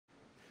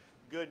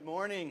Good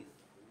morning.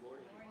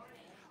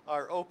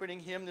 Our opening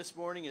hymn this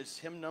morning is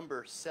hymn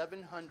number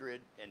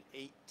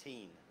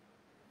 718.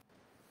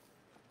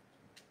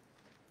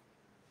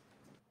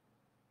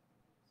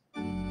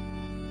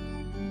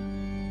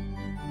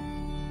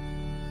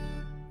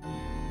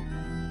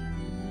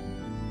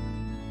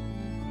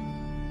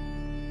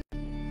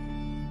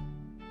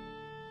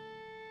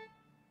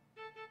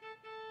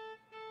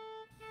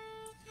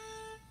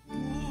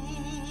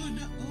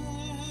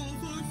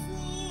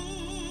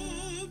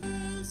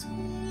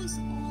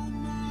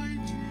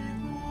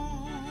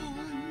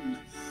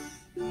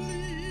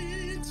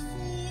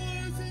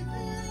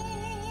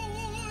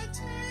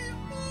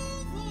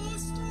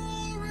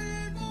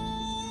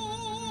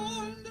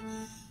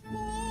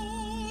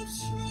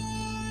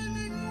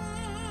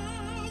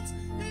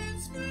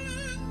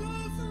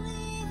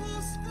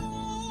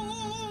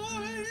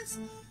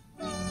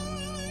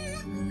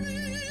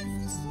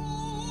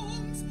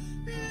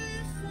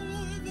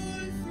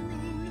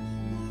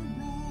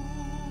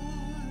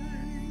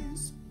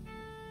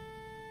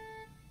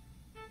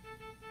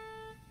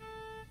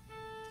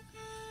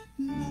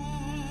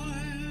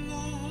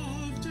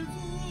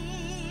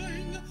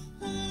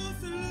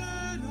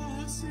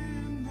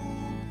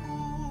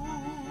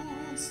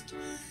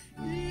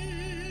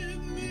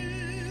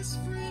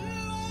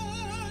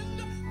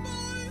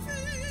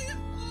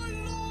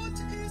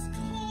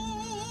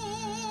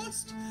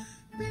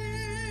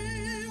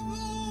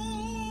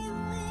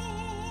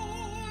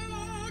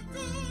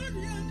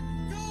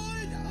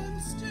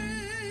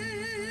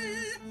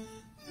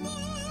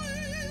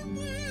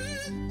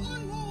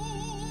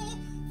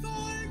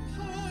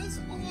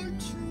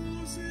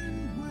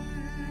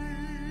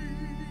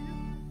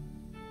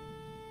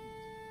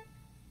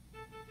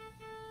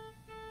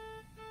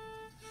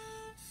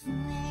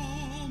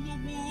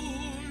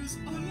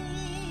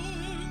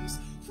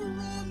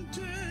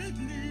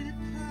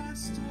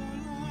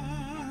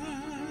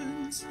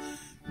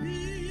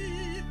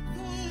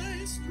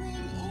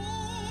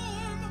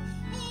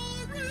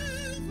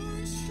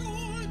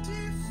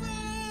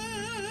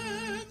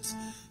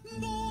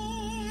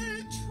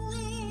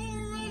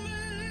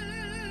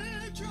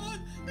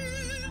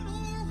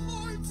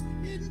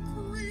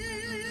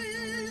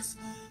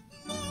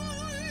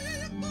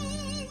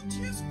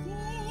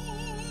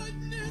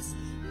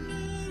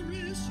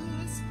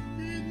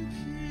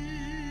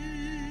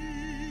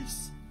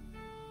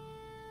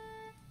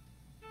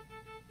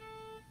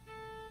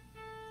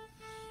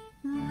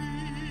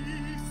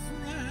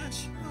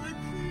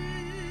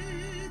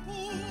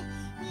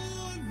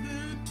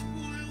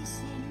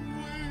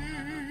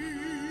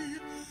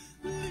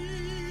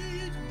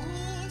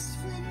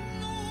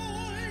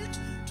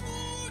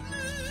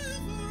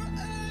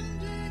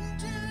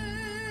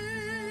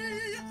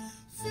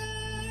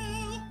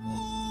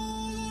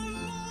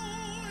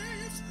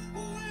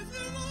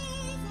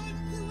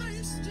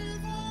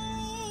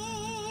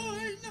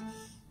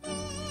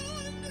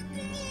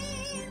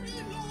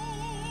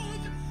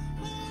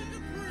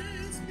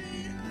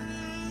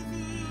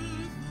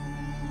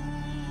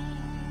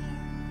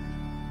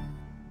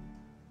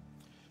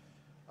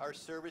 Our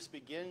service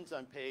begins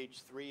on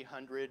page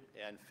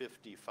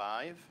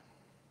 355.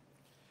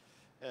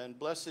 And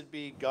blessed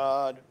be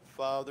God,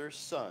 Father,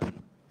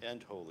 Son,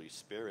 and Holy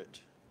Spirit.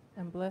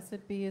 And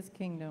blessed be his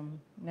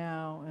kingdom,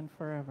 now and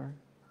forever.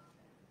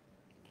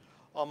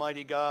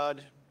 Almighty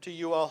God, to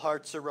you all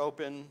hearts are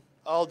open,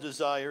 all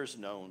desires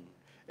known,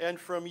 and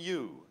from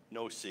you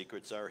no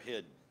secrets are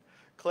hid.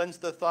 Cleanse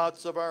the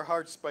thoughts of our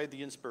hearts by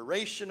the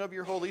inspiration of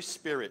your Holy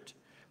Spirit,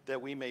 that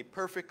we may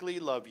perfectly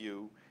love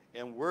you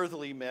and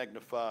worthily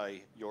magnify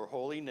your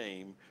holy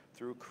name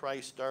through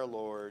Christ our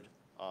Lord.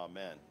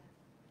 Amen.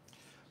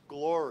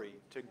 Glory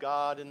to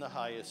God in the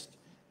highest,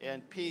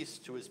 and peace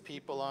to his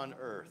people on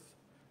earth.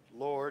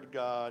 Lord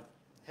God,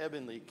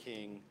 heavenly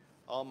King,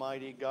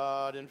 almighty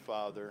God and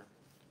Father,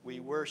 we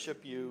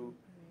worship you,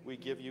 we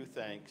give you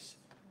thanks,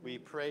 we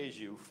praise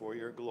you for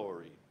your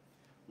glory.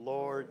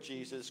 Lord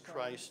Jesus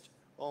Christ,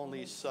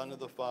 only Son of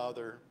the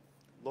Father,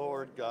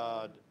 Lord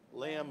God,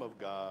 Lamb of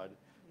God,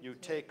 you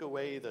take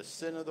away the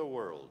sin of the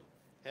world.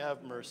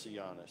 Have mercy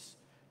on us.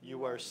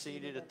 You are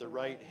seated at the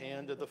right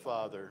hand of the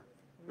Father.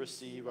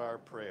 Receive our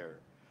prayer.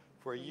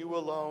 For you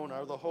alone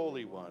are the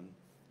Holy One.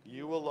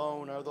 You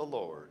alone are the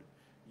Lord.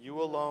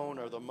 You alone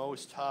are the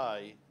Most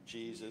High,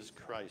 Jesus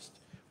Christ,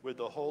 with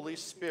the Holy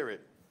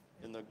Spirit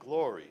in the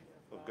glory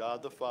of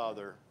God the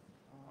Father.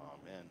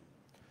 Amen.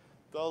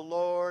 The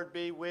Lord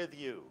be with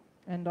you.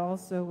 And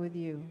also with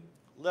you.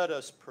 Let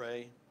us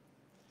pray.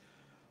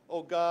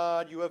 O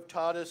God, you have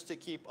taught us to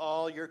keep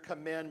all your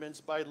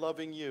commandments by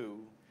loving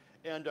you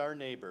and our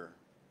neighbor.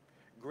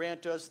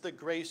 Grant us the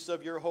grace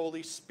of your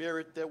Holy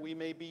Spirit that we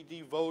may be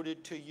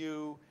devoted to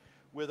you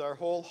with our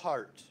whole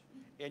heart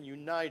and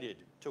united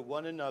to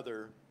one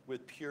another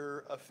with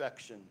pure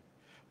affection.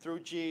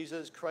 Through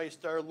Jesus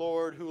Christ our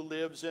Lord, who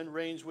lives and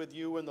reigns with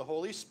you in the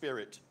Holy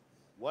Spirit,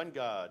 one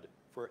God,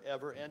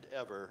 forever and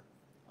ever.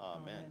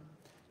 Amen.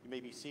 You may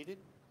be seated.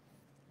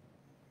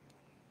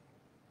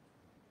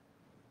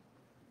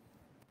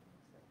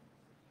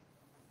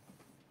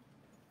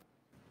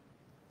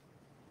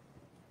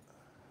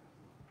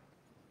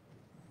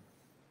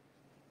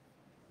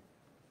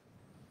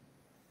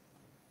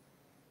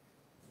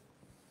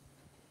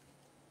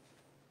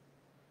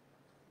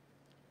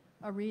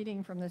 A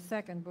reading from the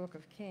second book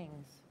of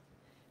Kings.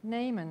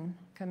 Naaman,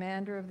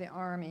 commander of the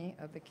army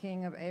of the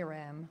king of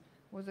Aram,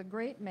 was a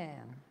great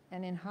man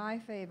and in high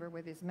favor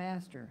with his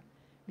master,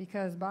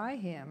 because by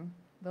him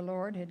the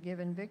Lord had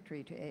given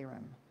victory to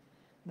Aram.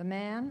 The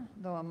man,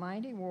 though a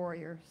mighty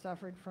warrior,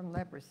 suffered from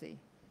leprosy.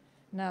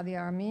 Now the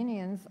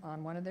Arameans,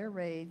 on one of their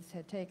raids,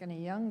 had taken a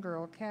young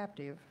girl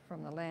captive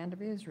from the land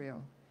of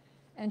Israel,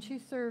 and she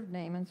served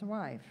Naaman's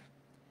wife.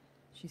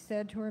 She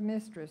said to her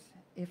mistress,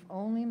 "If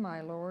only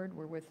my Lord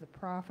were with the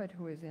prophet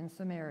who is in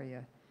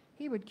Samaria,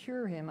 he would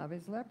cure him of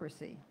his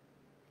leprosy."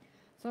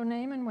 So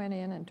Naaman went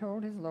in and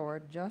told his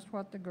Lord just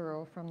what the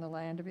girl from the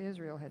land of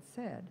Israel had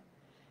said.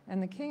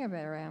 And the king of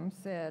Aram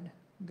said,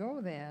 "Go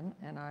then,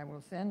 and I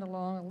will send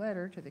along a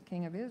letter to the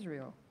king of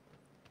Israel."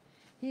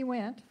 He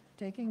went,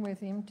 taking with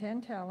him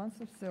 10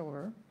 talents of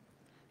silver,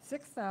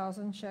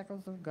 6,000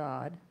 shekels of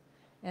God,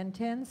 and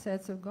 10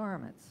 sets of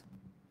garments.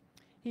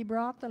 He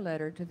brought the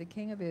letter to the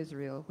king of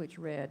Israel, which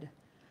read,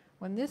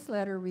 "When this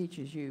letter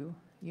reaches you,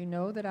 you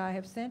know that I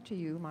have sent to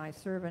you my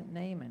servant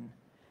Naaman,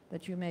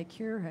 that you may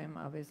cure him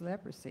of his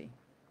leprosy."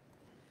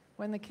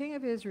 When the king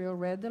of Israel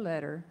read the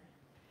letter,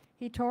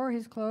 he tore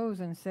his clothes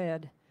and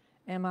said,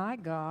 "Am I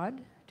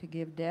God to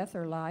give death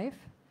or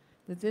life,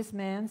 that this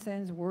man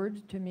sends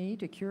word to me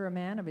to cure a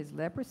man of his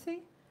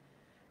leprosy?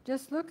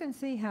 Just look and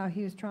see how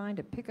he is trying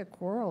to pick a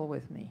quarrel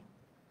with me."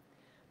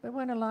 But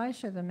when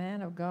Elisha, the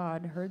man of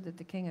God, heard that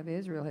the king of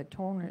Israel had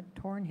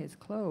torn his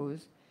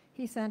clothes,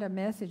 he sent a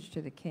message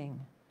to the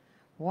king.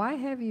 "Why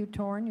have you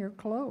torn your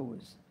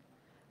clothes?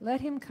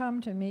 Let him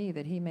come to me,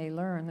 that he may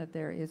learn that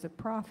there is a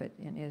prophet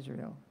in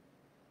Israel."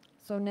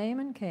 So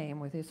Naaman came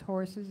with his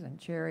horses and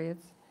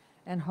chariots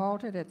and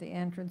halted at the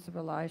entrance of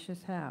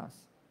Elisha's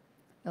house.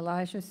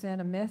 Elisha sent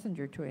a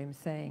messenger to him,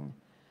 saying,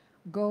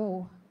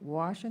 "Go,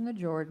 wash in the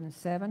Jordan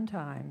 7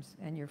 times,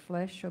 and your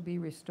flesh shall be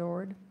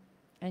restored,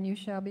 and you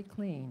shall be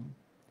clean."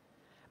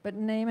 But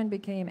Naaman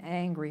became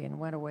angry and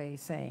went away,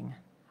 saying,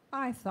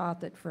 "I thought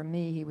that for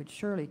me he would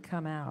surely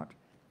come out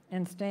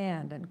and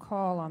stand and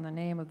call on the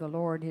name of the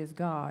Lord his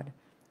God,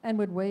 and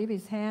would wave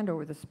his hand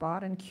over the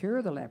spot and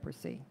cure the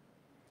leprosy.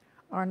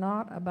 Are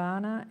not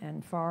Abana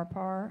and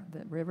Pharpar,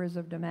 the rivers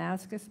of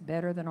Damascus,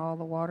 better than all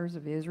the waters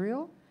of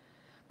Israel?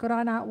 Could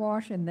I not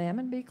wash in them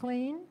and be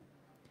clean?"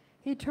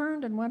 He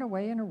turned and went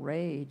away in a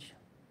rage.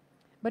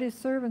 But his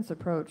servants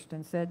approached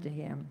and said to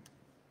him,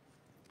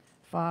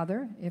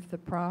 "Father, if the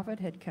prophet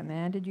had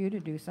commanded you to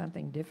do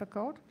something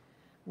difficult,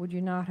 would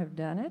you not have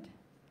done it?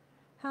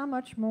 How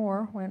much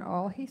more when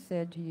all he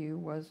said to you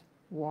was,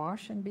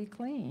 'Wash and be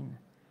clean'?"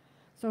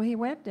 So he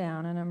went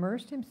down and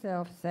immersed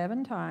himself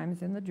 7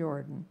 times in the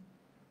Jordan,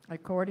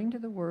 according to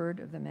the word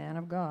of the man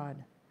of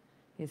God.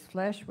 His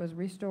flesh was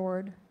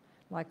restored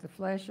like the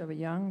flesh of a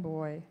young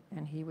boy,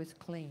 and he was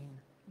clean.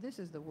 This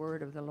is the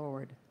word of the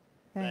Lord.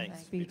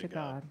 Thanks be to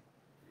God.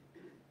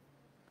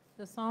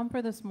 The psalm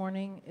for this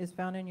morning is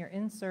found in your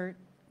insert.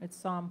 It's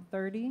Psalm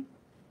 30,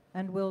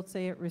 and we'll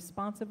say it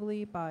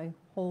responsibly by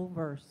whole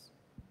verse.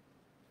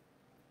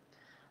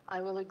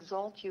 I will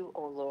exalt you,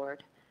 O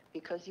Lord,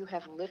 because you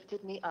have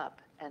lifted me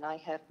up, and I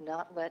have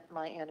not let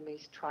my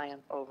enemies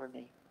triumph over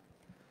me.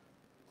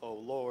 O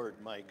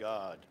Lord, my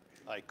God,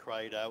 I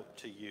cried out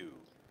to you,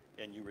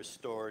 and you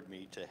restored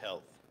me to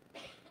health.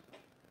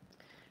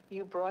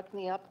 You brought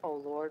me up, O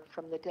Lord,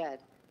 from the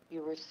dead.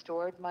 You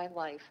restored my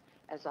life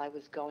as I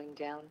was going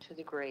down to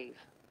the grave.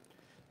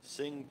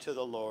 Sing to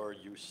the Lord,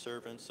 you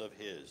servants of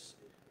his.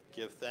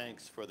 Give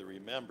thanks for the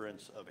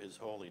remembrance of his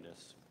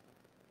holiness.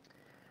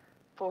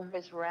 For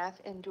his wrath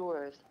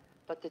endures,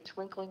 but the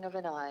twinkling of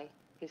an eye,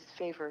 his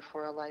favor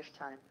for a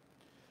lifetime.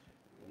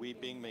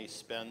 Weeping may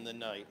spend the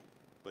night,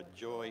 but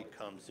joy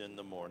comes in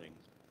the morning.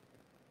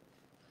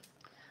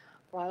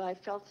 While I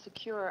felt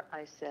secure,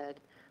 I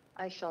said,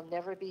 I shall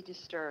never be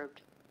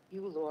disturbed.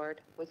 You,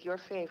 Lord, with your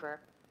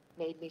favor,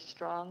 made me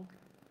strong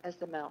as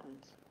the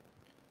mountains.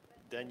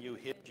 Then you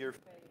hid your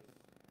face,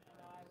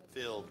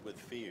 filled with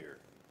fear.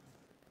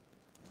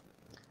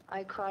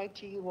 I cried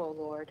to you, O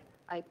Lord.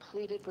 I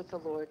pleaded with the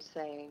Lord,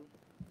 saying,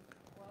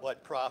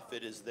 What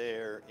profit is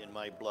there in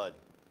my blood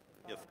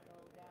if I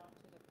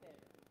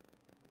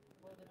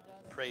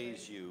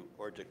praise you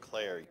or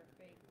declare you?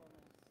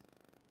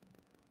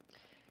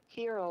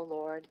 Hear, O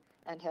Lord,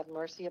 and have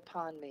mercy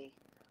upon me.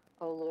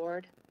 O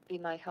Lord, be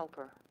my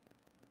helper.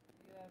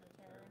 You have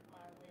turned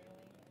my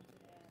wailing into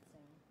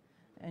dancing,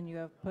 and you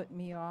have put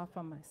me off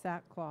on my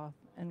sackcloth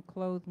and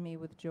clothed me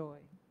with joy.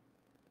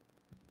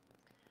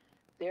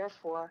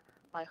 Therefore,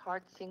 my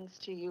heart sings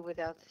to you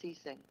without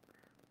ceasing.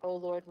 O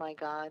Lord, my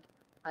God,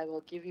 I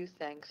will give you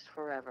thanks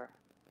forever.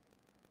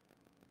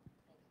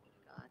 Thanks be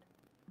to God.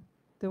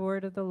 The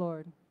word of the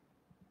Lord.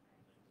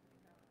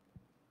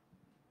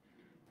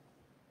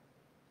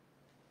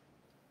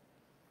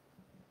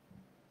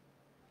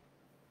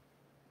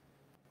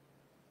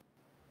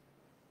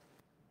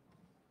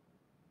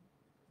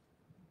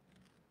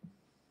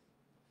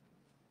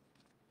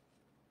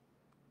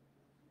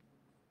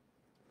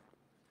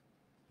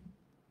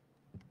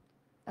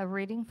 A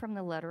reading from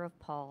the letter of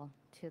Paul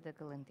to the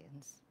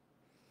Galatians.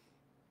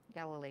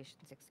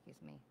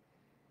 excuse me.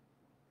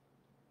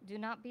 Do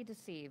not be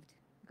deceived.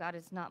 God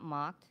is not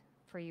mocked,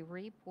 for you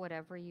reap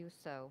whatever you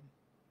sow.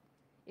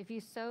 If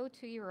you sow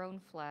to your own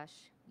flesh,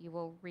 you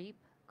will reap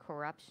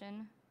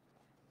corruption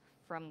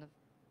from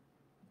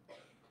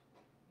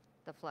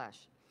the flesh.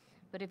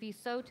 But if you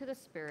sow to the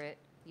Spirit,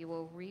 you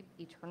will reap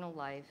eternal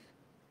life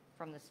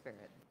from the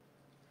Spirit.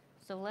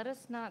 So let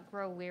us not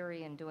grow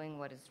weary in doing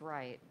what is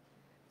right,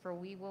 for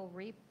we will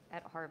reap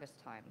at harvest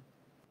time,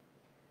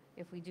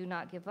 if we do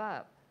not give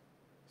up.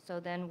 So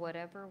then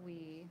whatever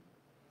we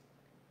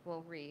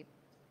will reap,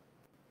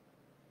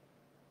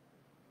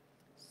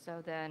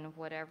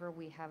 whatever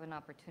we have an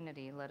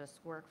opportunity, let us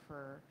work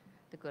for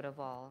the good of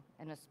all,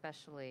 and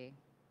especially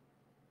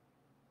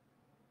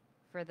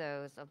for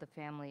those of the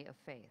family of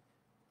faith.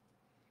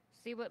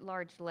 See what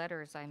large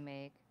letters I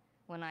make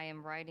when I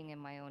am writing in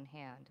my own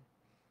hand.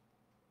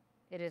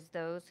 It is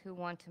those who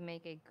want to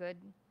make a good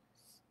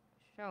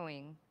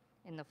showing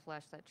in the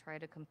flesh that try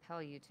to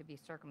compel you to be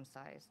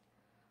circumcised,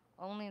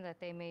 only that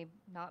they may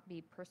not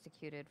be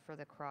persecuted for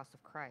the cross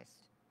of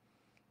Christ.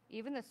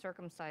 Even the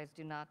circumcised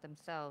do not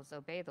themselves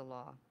obey the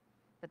law,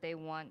 but they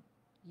want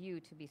you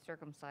to be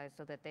circumcised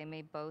so that they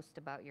may boast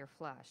about your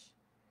flesh.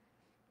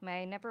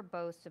 May I never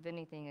boast of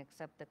anything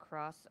except the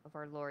cross of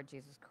our Lord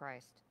Jesus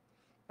Christ,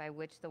 by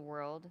which the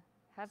world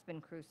has been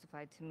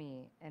crucified to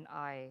me and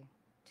I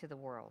to the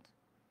world.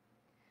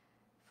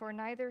 For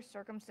neither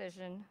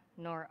circumcision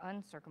nor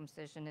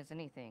uncircumcision is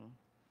anything,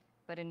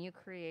 but a new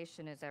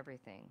creation is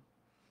everything.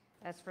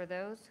 As for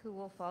those who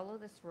will follow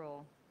this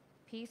rule,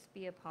 peace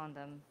be upon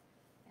them,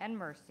 and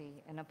mercy,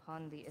 and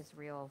upon the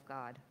Israel of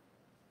God.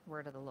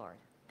 Word of the Lord.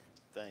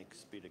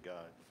 Thanks be to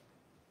God.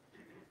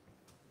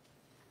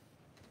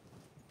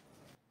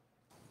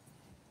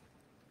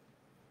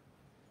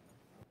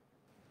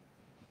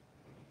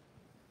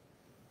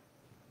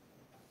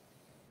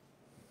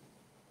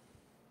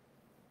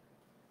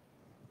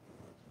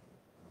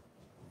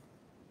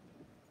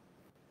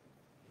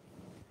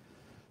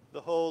 The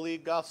Holy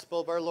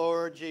Gospel of our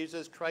Lord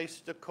Jesus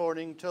Christ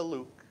according to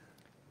Luke.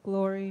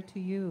 Glory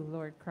to you,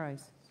 Lord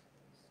Christ.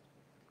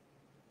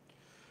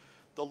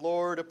 The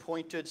Lord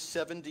appointed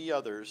 70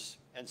 others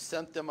and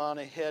sent them on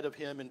ahead of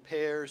him in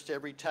pairs to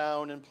every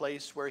town and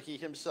place where he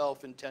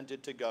himself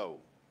intended to go.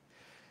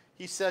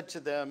 He said to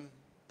them,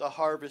 "The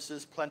harvest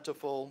is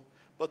plentiful,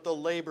 but the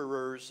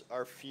laborers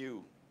are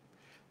few.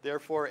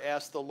 Therefore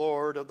ask the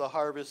Lord of the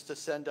harvest to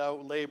send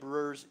out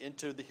laborers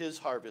into his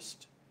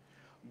harvest.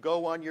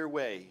 Go on your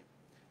way.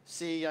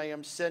 See, I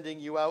am sending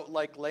you out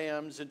like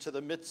lambs into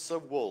the midst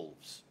of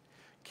wolves.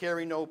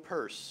 Carry no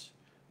purse,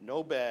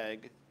 no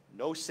bag,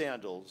 no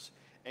sandals,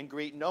 and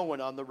greet no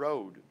one on the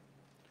road.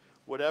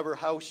 Whatever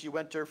house you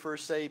enter,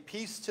 first say,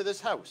 'Peace to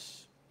this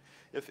house.'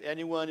 If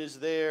anyone is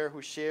there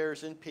who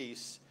shares in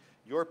peace,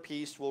 your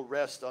peace will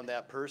rest on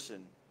that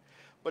person.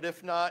 But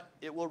if not,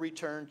 it will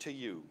return to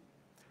you.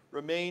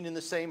 Remain in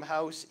the same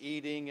house,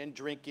 eating and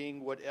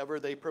drinking whatever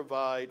they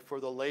provide, for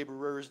the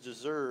laborers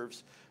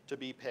deserves to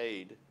be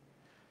paid.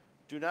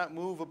 Do not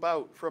move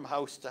about from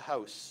house to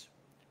house.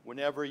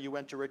 Whenever you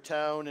enter a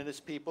town and its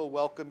people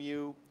welcome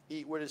you,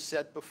 eat what is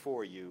set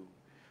before you.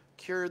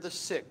 Cure the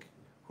sick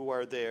who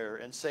are there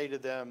and say to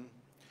them,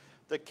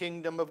 'The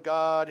kingdom of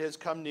God has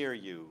come near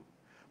you.'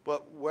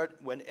 But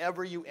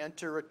whenever you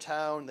enter a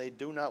town they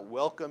do not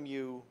welcome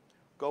you,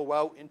 go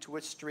out into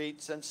its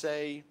streets and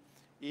say,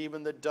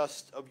 'Even the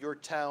dust of your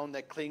town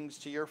that clings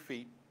to your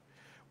feet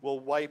will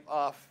wipe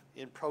off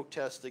in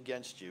protest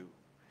against you.'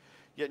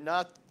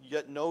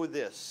 Yet know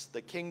this,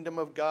 the kingdom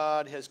of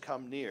God has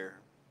come near.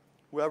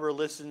 Whoever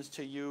listens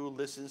to you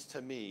listens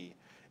to me,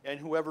 and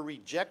whoever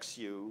rejects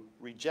you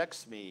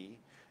rejects me,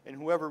 and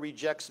whoever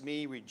rejects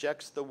me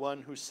rejects the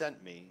one who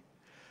sent me."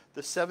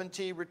 The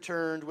 70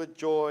 returned with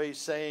joy,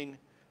 saying,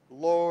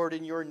 "Lord,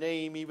 in your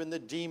name even the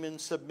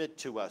demons submit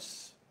to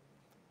us."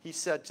 He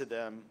said to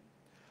them,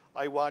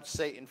 "I watched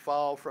Satan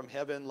fall from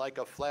heaven like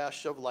a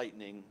flash of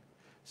lightning.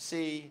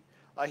 See,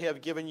 I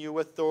have given you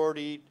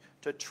authority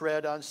to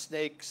tread on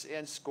snakes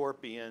and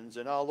scorpions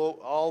and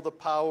all the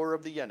power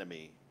of the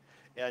enemy,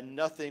 and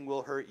nothing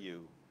will hurt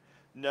you.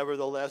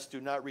 Nevertheless,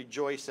 do not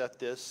rejoice at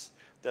this,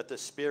 that the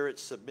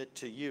spirits submit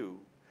to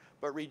you,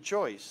 but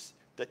rejoice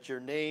that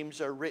your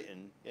names are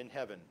written in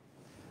heaven."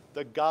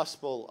 The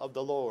Gospel of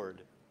the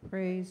Lord.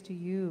 Praise to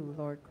you,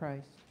 Lord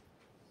Christ.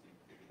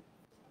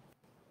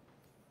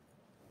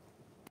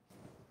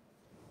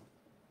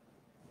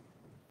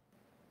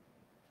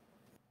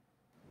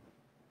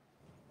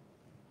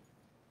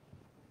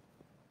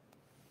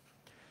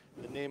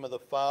 In the name of the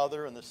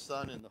Father, and the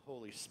Son, and the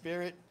Holy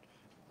Spirit.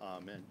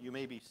 Amen. You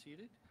may be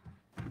seated.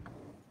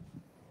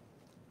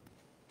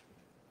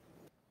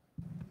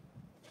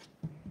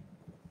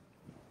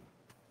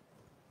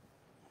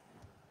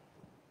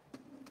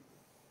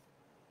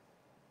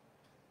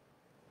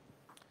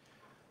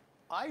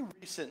 I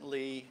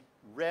recently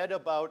read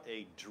about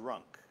a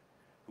drunk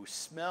who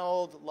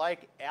smelled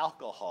like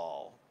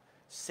alcohol,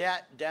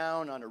 sat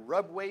down on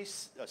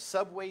a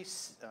subway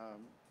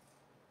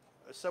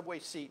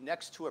seat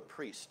next to a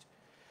priest.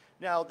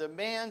 Now the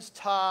man's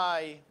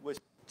tie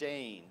was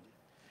stained,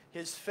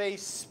 his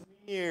face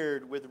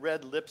smeared with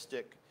red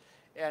lipstick,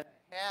 and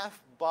a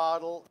half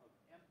bottle of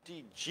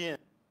empty gin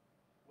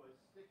was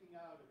sticking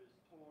out of his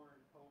torn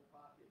coat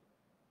pocket.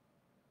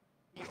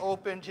 He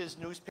opened his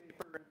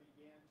newspaper and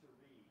began to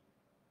read.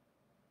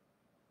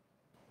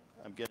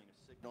 I'm getting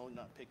a signal,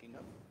 not picking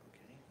up.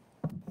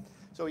 Okay.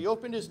 So he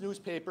opened his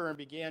newspaper and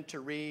began to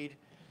read.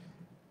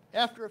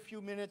 After a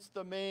few minutes,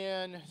 the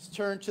man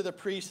turned to the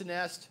priest and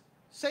asked,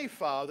 "Say,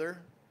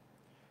 Father,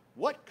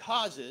 what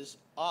causes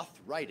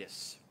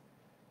arthritis?"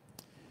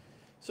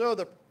 So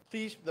the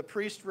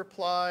priest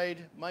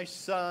replied, "My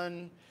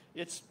son,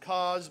 it's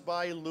caused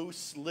by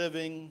loose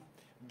living,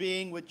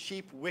 being with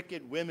cheap,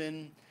 wicked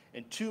women,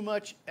 and too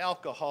much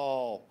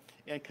alcohol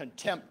and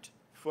contempt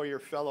for your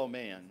fellow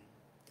man."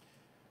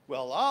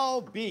 "Well,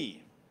 I'll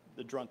be,"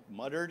 the drunk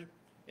muttered,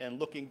 and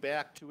looking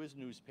back to his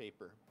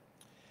newspaper.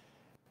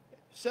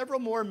 Several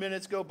more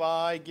minutes go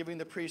by, giving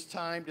the priest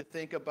time to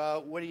think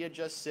about what he had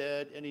just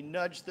said, and he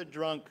nudged the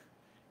drunk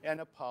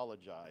and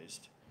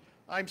apologized.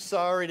 "I'm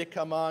sorry to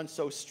come on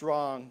so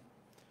strong.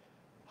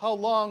 How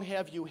long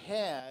have you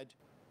had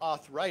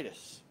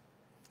arthritis?"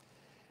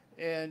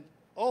 And,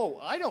 "Oh,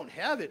 I don't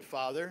have it,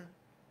 Father,"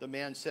 the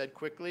man said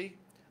quickly.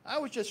 "I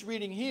was just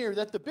reading here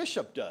that the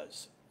bishop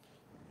does."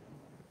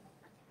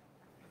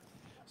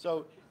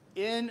 So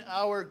in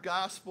our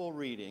gospel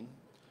reading,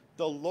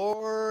 the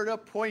Lord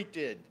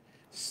appointed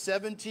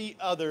 70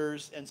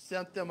 others and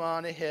sent them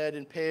on ahead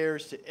in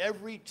pairs to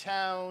every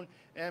town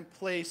and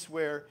place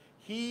where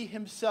he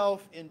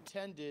himself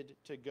intended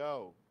to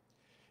go.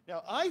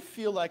 Now, I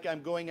feel like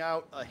I'm going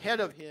out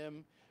ahead of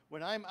him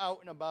when I'm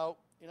out and about,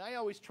 and I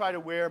always try to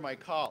wear my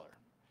collar.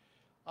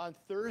 On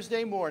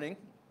Thursday morning,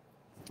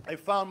 I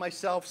found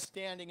myself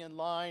standing in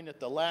line at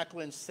the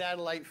Lackland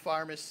Satellite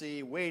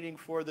Pharmacy waiting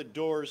for the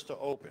doors to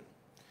open.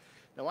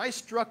 Now, I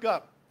struck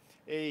up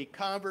a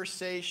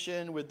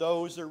conversation with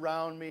those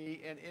around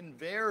me, and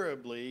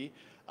invariably,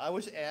 I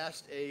was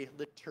asked a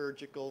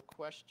liturgical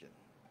question.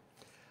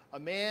 A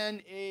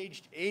man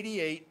aged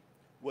 88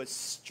 was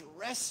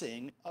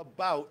stressing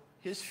about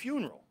his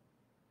funeral.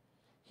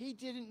 He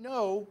didn't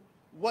know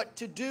what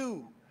to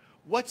do,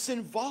 what's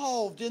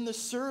involved in the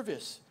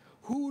service,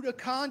 who to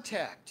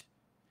contact.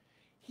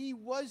 He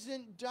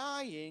wasn't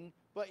dying,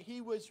 but he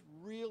was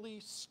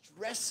really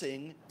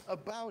stressing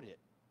about it.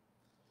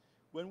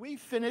 When we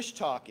finished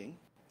talking,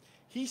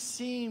 he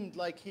seemed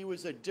like he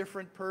was a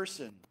different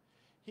person.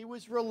 He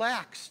was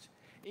relaxed.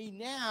 He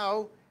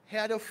now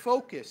had a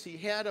focus. He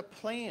had a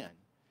plan.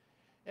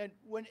 And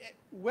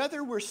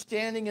whether we're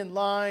standing in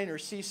line or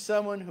see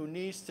someone who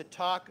needs to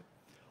talk,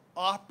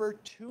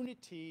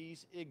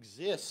 opportunities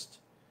exist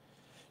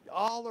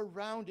all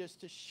around us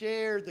to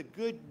share the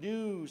good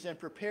news and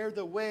prepare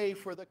the way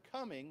for the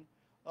coming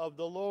of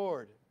the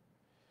Lord.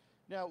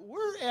 Now,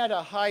 we're at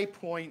a high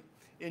point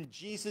in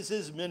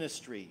Jesus'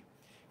 ministry.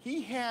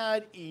 He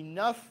had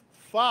enough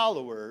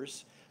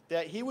followers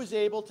that he was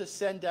able to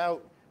send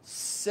out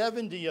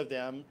 70 of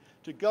them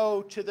to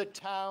go to the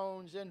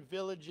towns and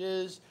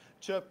villages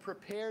to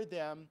prepare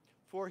them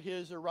for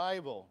his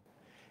arrival.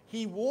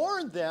 He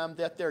warned them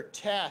that their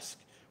task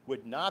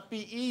would not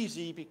be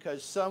easy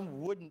because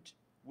some wouldn't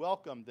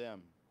welcome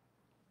them.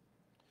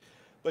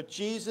 But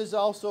Jesus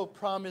also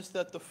promised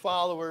that the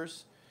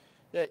followers,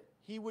 that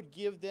he would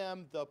give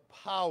them the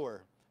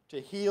power to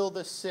heal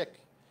the sick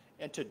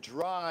and to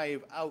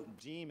drive out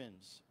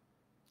demons.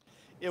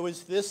 It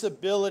was this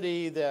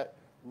ability that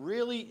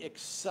really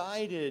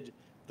excited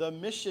the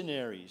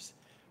missionaries.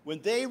 When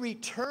they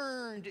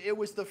returned, it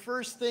was the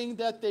first thing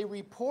that they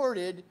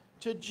reported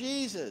to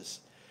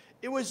Jesus.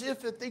 It was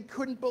as if they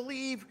couldn't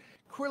believe,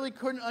 clearly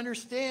couldn't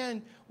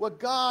understand what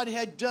God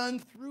had done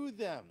through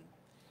them.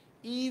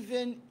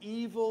 Even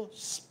evil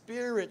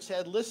spirits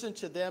had listened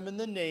to them in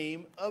the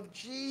name of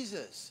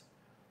Jesus.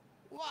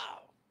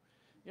 Wow.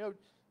 You know,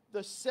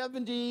 the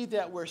 70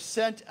 that were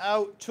sent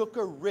out took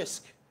a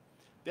risk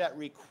that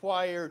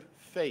required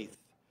faith,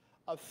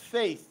 a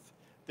faith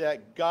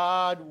that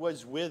God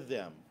was with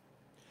them,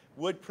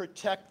 would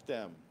protect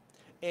them,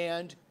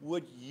 and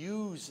would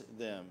use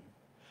them.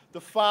 The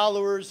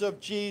followers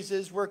of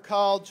Jesus were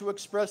called to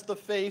express the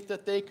faith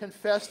that they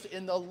confessed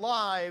in the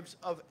lives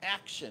of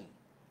action.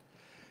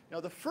 Now,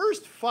 the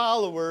first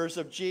followers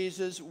of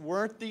Jesus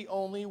weren't the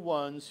only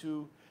ones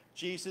who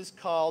Jesus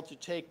called to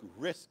take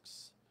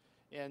risks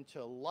and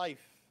to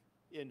life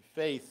in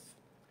faith.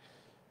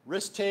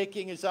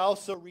 Risk-taking is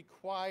also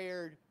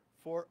required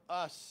for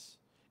us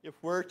if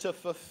we're to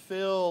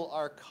fulfill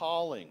our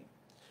calling.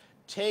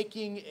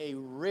 Taking a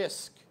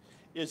risk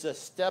is a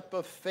step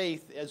of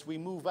faith as we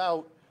move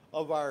out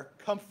of our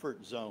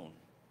comfort zone.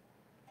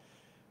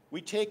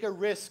 We take a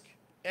risk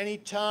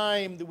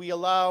anytime that we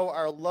allow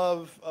our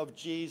love of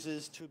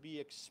Jesus to be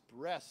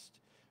expressed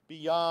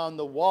beyond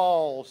the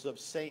walls of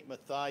St.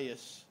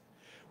 Matthias.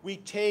 We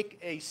take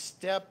a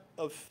step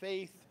of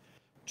faith,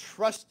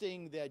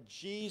 trusting that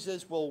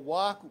Jesus will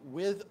walk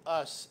with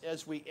us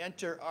as we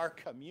enter our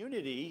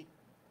community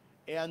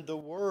and the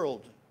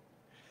world.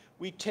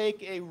 We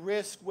take a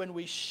risk when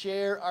we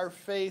share our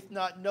faith,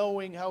 not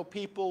knowing how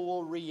people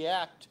will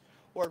react,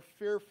 or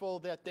fearful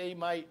that they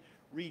might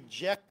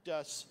reject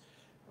us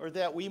or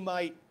that we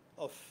might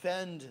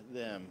offend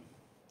them.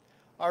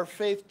 Our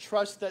faith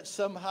trusts that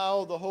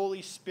somehow the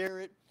Holy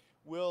Spirit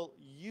will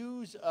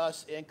use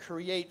us and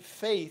create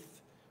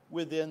faith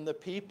within the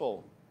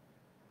people.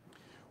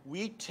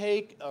 We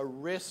take a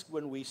risk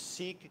when we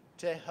seek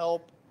to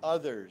help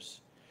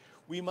others.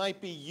 We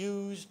might be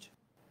used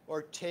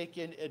or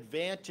taken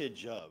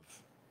advantage of.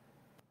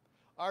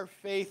 Our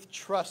faith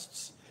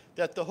trusts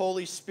that the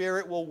Holy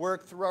Spirit will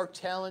work through our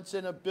talents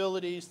and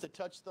abilities to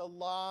touch the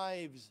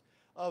lives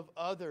of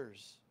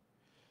others.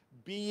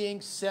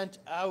 Being sent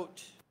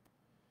out,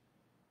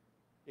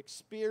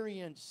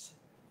 experience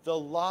the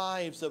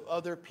lives of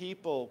other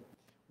people.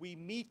 We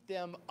meet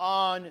them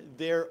on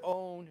their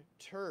own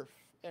turf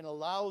and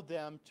allow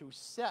them to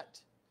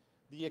set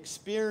the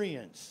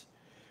experience.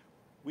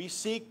 We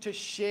seek to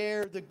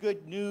share the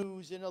good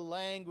news in a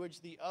language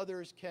the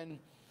others can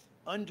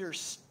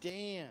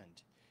understand.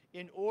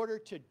 In order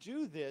to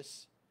do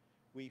this,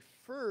 we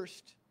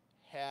first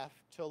have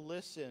to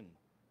listen.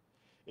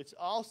 It's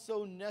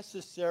also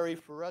necessary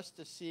for us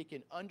to seek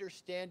an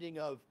understanding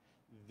of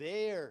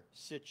their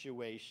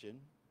situation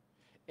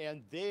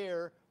and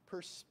their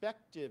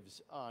perspectives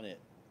on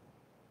it.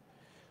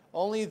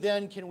 Only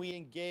then can we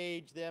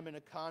engage them in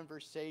a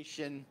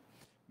conversation,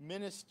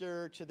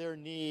 minister to their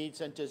needs,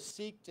 and to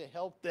seek to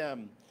help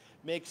them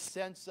make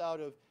sense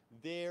out of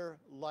their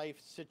life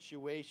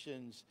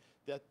situations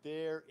that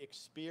they're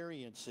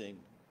experiencing.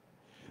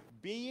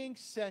 Being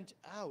sent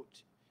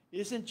out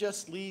isn't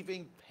just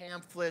leaving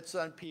pamphlets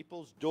on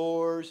people's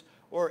doors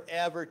or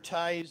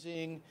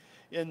advertising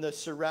in the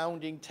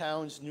surrounding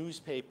town's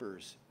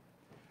newspapers.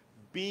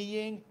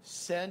 Being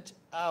sent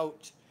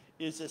out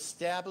is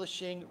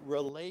establishing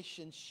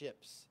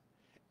relationships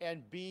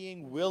and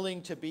being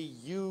willing to be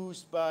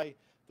used by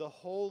the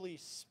Holy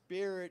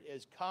Spirit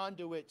as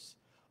conduits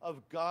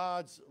of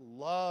God's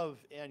love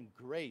and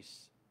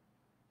grace.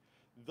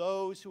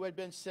 Those who had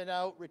been sent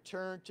out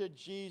returned to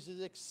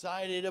Jesus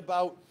excited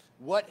about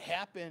what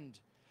happened.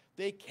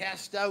 They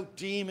cast out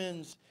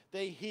demons,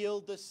 they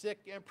healed the sick,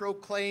 and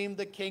proclaimed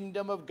the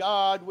kingdom of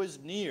God was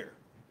near.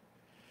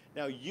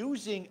 Now,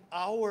 using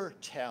our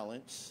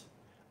talents,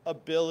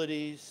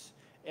 abilities,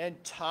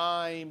 and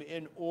time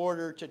in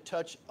order to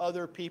touch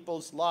other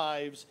people's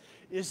lives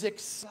is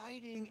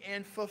exciting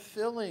and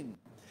fulfilling.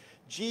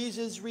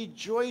 Jesus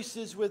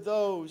rejoices with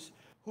those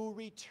who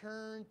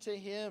return to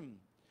him.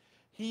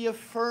 He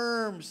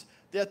affirms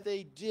that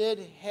they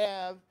did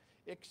have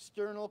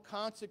external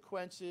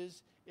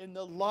consequences in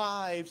the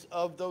lives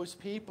of those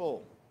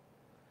people.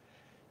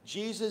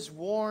 Jesus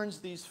warns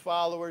these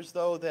followers,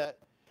 though, that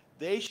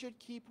they should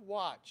keep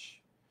watch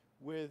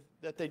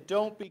that they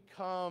don't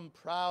become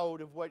proud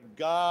of what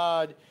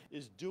God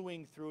is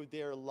doing through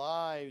their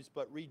lives,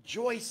 but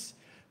rejoice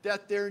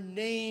that their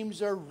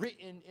names are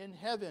written in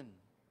heaven.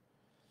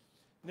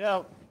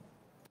 Now,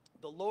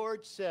 the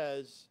Lord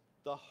says,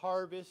 the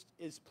harvest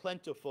is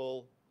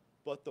plentiful,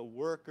 but the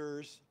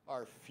workers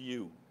are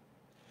few.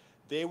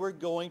 They were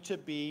going to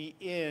be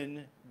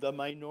in the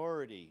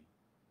minority.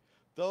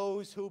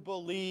 Those who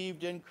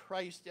believed in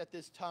Christ at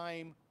this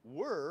time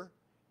were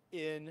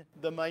in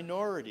the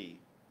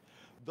minority.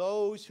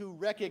 Those who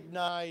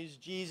recognized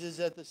Jesus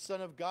as the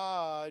Son of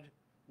God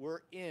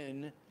were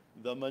in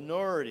the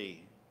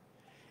minority.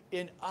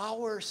 In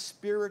our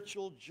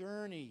spiritual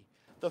journey,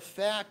 the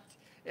fact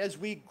as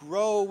we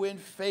grow in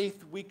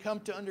faith, we come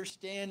to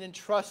understand and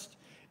trust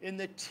in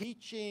the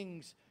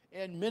teachings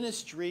and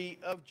ministry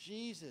of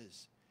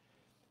Jesus.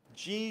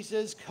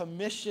 Jesus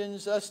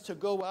commissions us to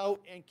go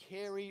out and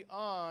carry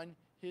on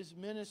his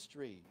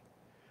ministry.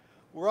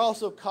 We're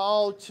also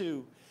called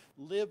to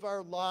live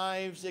our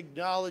lives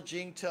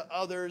acknowledging to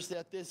others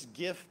that this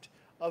gift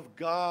of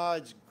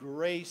God's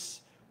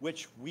grace,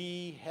 which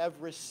we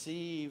have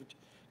received,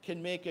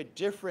 can make a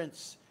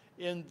difference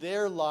in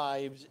their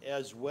lives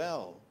as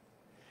well.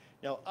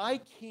 Now, I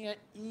can't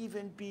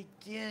even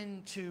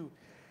begin to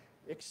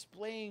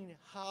explain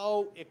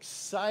how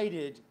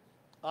excited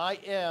I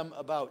am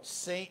about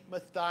St.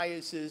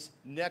 Matthias's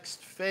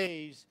next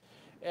phase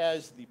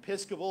as the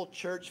Episcopal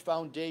Church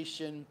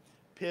Foundation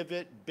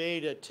Pivot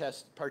Beta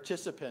Test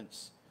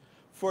participants.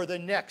 For the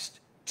next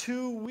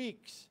 2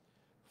 weeks,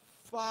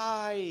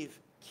 5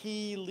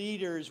 key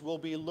leaders will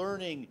be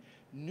learning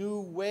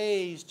new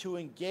ways to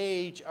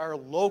engage our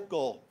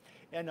local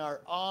and our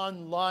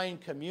online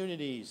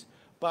communities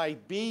by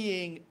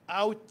being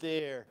out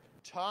there,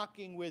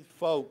 talking with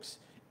folks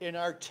in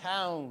our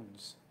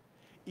towns.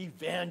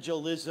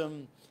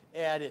 Evangelism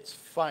at its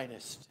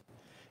finest.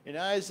 And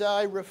as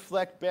I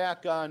reflect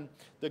back on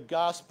the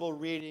gospel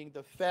reading,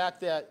 the fact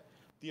that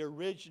the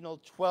original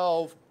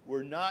 12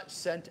 were not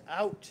sent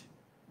out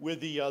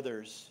with the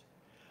others,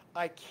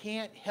 I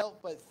can't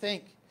help but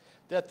think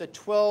that the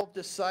 12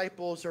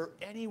 disciples, or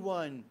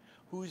anyone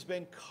who's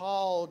been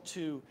called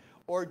to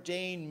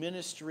ordain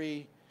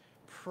ministry,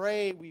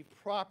 pray we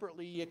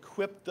properly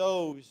equip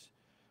those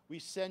we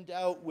send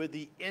out with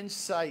the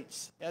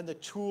insights and the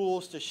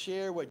tools to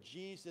share what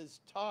Jesus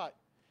taught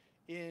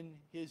in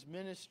his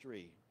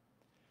ministry.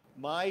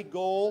 My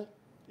goal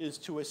is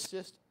to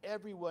assist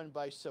everyone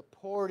by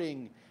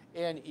supporting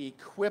and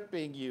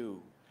equipping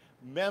you,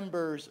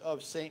 members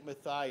of St.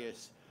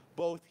 Matthias,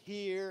 both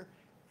here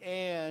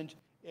and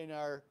in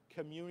our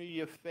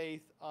community of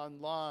faith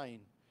online.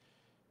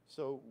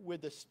 So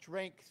with the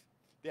strength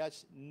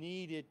that's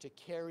needed to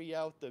carry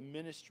out the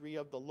ministry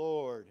of the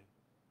Lord,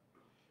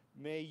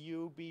 may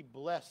you be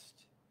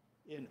blessed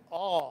in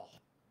all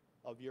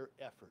of your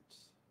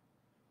efforts.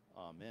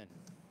 Amen.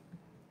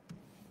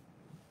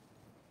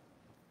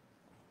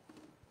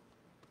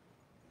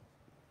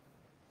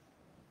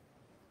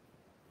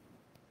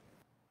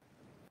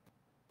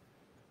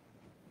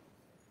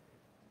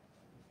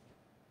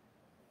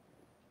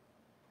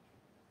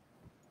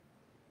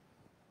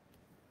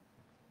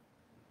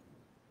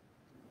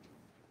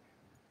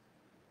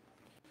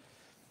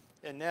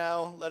 And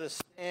now let us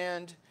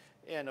stand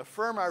and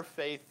affirm our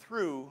faith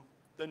through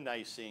the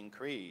Nicene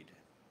Creed.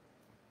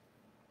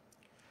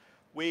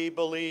 We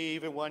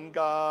believe in one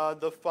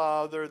God, the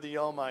Father, the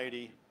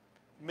Almighty,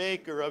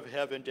 maker of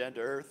heaven and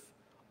earth,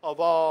 of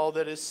all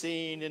that is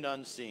seen and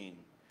unseen.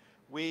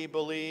 We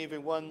believe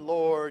in one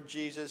Lord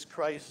Jesus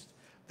Christ,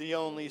 the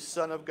only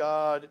Son of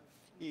God,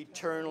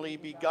 eternally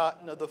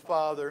begotten of the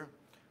Father,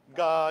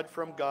 God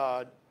from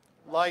God,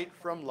 light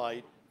from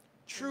light,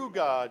 true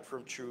God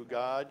from true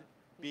God,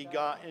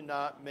 begotten,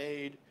 not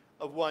made,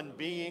 of one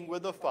being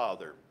with the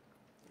Father.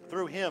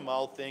 Through him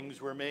all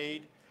things were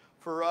made.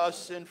 For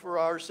us and for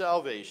our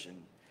salvation,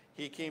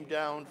 he came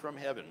down from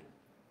heaven.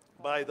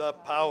 By the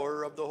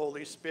power of the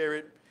Holy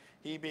Spirit,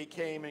 he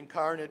became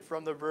incarnate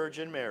from the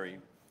Virgin Mary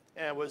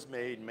and was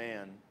made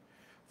man.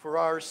 For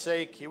our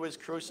sake, he was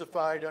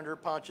crucified under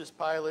Pontius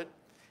Pilate.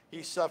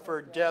 He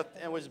suffered death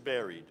and was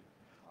buried.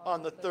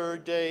 On the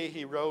third day,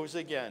 he rose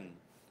again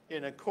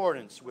in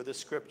accordance with the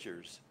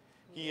Scriptures.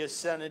 He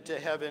ascended to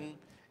heaven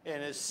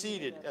and is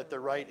seated at the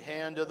right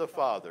hand of the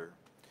Father.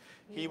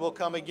 He will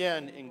come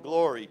again in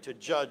glory to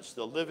judge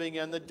the living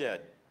and the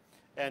dead,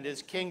 and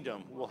his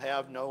kingdom will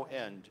have no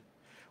end.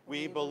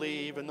 We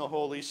believe in the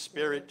Holy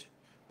Spirit,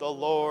 the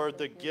Lord,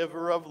 the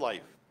giver of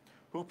life,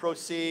 who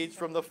proceeds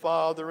from the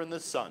Father and the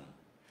Son.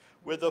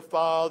 With the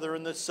Father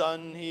and the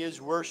Son he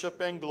is worshiped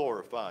and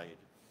glorified.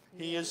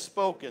 He is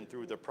spoken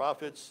through the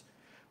prophets.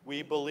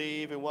 We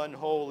believe in one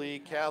holy,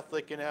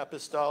 Catholic, and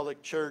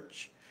Apostolic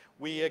Church.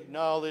 We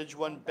acknowledge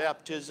one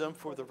baptism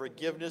for the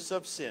forgiveness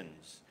of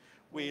sins.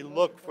 We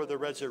look for the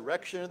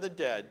resurrection of the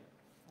dead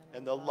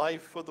and the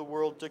life of the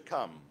world to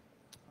come.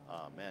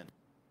 Amen.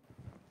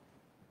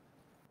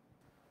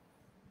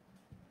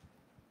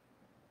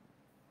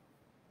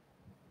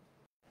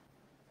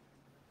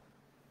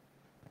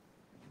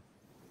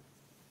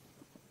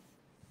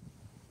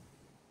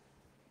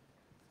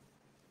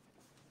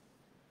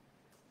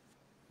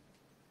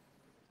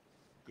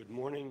 Good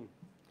morning.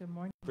 Good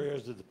morning.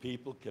 Prayers of the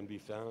people can be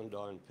found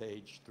on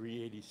page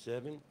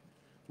 387.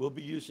 We'll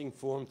be using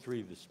Form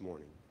 3 this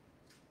morning.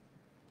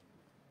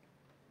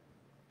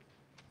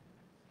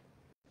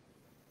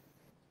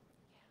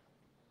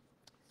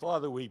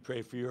 Father, we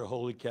pray for your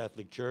holy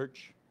Catholic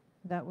Church.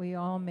 That we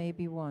all may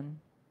be one.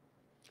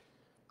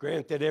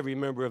 Grant that every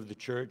member of the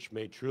church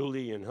may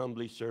truly and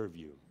humbly serve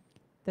you.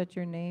 That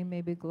your name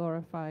may be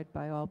glorified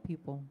by all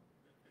people.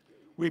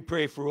 We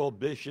pray for all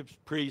bishops,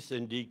 priests,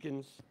 and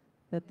deacons.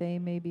 That they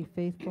may be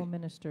faithful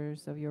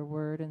ministers of your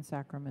word and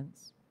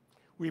sacraments.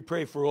 We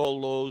pray for all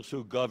those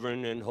who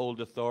govern and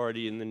hold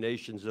authority in the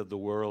nations of the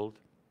world.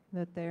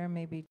 That there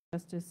may be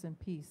justice and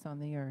peace on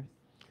the earth.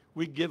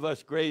 We give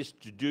us grace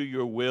to do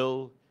your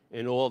will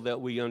in all that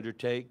we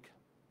undertake.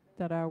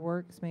 That our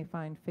works may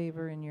find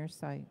favor in your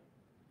sight.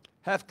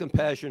 Have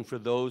compassion for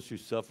those who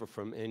suffer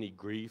from any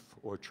grief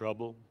or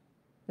trouble.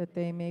 That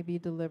they may be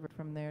delivered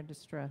from their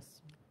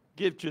distress.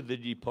 Give to the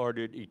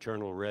departed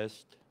eternal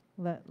rest.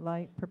 Let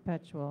light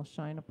perpetual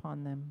shine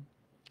upon them.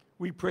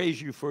 We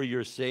praise you for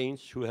your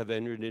saints who have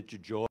entered into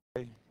joy.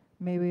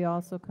 May we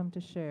also come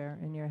to share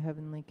in your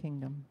heavenly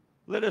kingdom.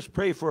 Let us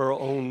pray for our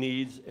own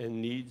needs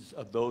and needs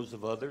of those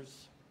of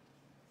others.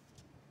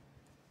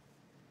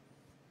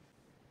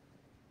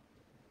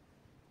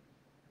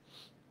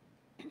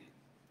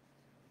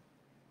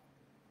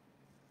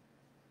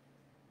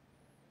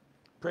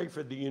 Pray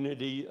for the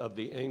unity of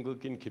the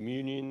Anglican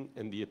Communion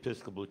and the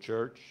Episcopal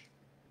Church.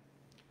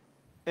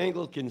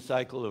 Anglican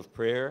Cycle of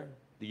Prayer,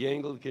 the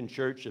Anglican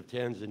Church of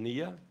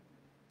Tanzania,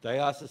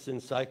 Diocesan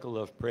Cycle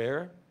of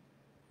Prayer.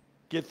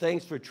 Give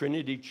thanks for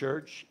Trinity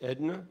Church,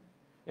 Edna,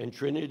 and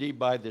Trinity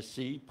by the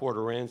Sea, Port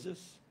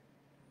Aransas.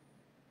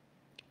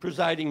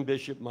 Presiding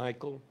Bishop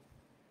Michael,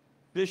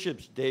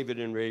 Bishops David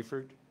and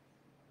Rayford,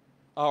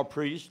 our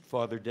priest,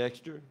 Father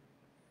Dexter,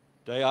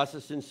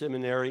 diocesan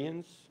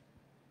seminarians,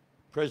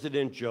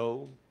 President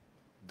Joe,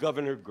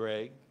 Governor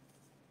Greg.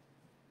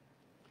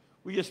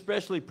 We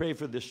especially pray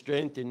for the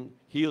strength and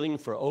healing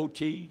for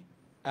O.T.,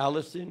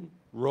 Allison,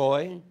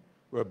 Roy,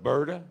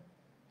 Roberta,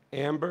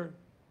 Amber,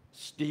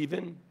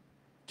 Stephen,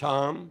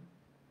 Tom,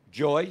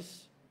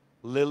 Joyce,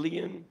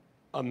 Lillian,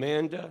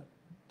 Amanda,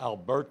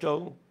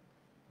 Alberto,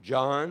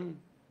 John,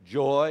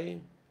 Joy,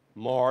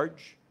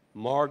 Marge,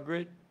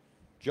 Margaret,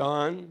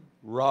 John,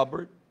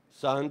 Robert,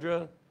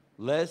 Sandra,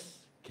 Les,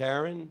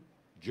 Karen,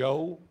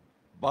 Joe,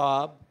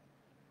 Bob,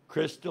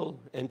 Crystal,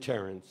 and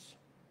Terrence.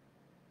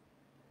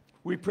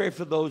 We pray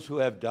for those who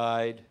have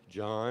died: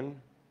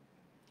 John,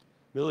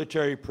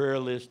 military prayer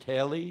list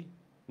Haley,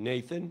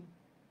 Nathan,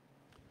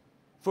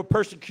 for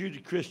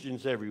persecuted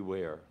Christians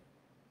everywhere.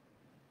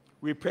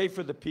 We pray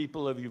for the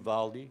people of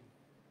Uvalde.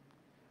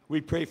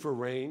 We pray for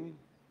rain,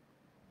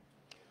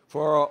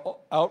 for our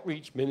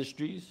outreach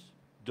ministries,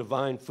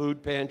 Divine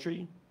Food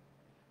Pantry,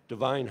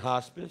 Divine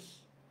Hospice,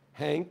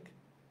 Hank,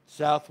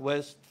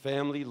 Southwest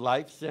Family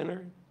Life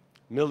Center,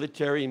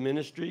 Military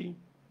Ministry,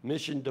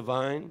 Mission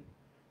Divine,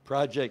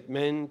 Project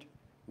Mend,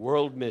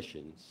 World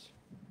Missions.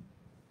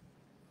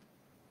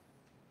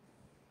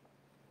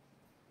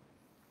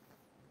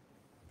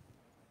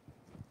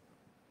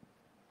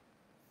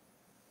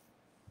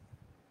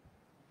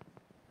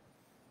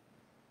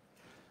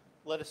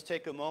 Let us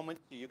take a moment.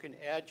 You can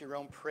add your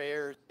own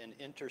prayers and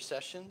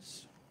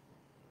intercessions.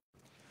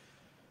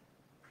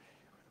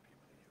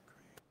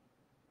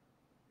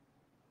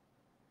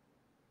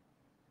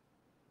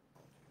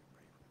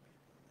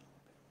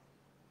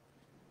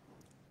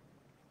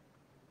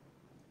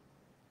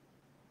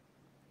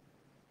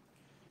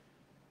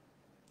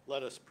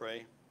 Let us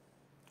pray.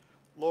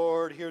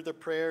 Lord, hear the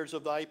prayers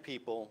of thy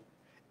people,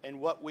 and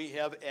what we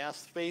have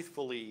asked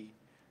faithfully,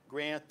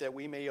 grant that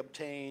we may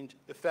obtain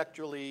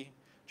effectually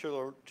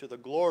to the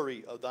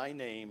glory of thy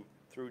name,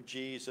 through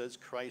Jesus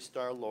Christ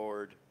our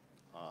Lord.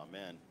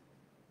 Amen.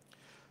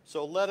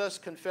 So let us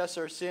confess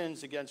our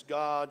sins against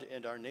God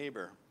and our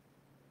neighbor.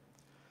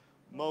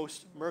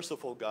 Most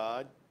merciful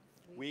God,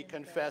 we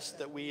confess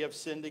that we have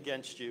sinned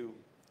against you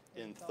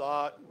in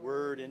thought,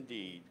 word, and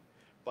deed,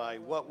 by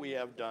what we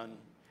have done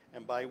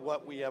and by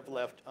what we have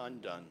left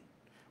undone.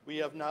 We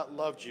have not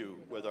loved you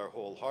with our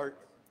whole heart.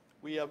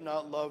 We have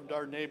not loved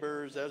our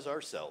neighbors as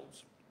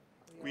ourselves.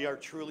 We are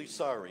truly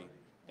sorry,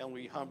 and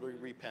we humbly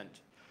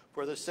repent.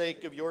 For the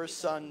sake of your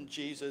Son,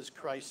 Jesus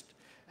Christ,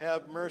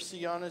 have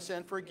mercy on us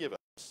and forgive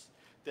us,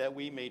 that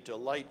we may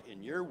delight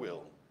in your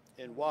will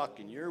and walk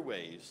in your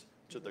ways,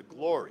 to the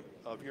glory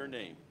of your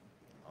name.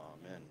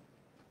 Amen.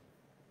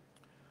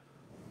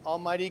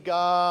 Almighty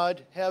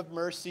God, have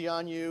mercy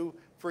on you,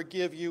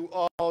 forgive you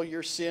all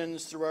your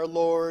sins through our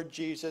Lord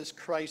Jesus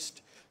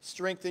Christ,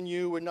 strengthen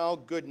you in all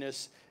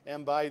goodness,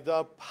 and by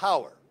the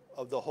power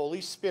of the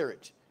Holy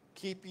Spirit,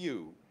 keep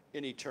you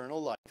in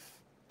eternal life.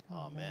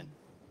 Amen.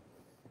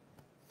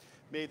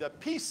 May the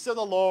peace of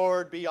the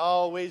Lord be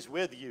always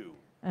with you.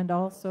 And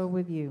also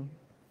with you.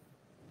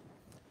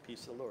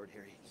 Peace of the Lord,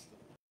 here he is.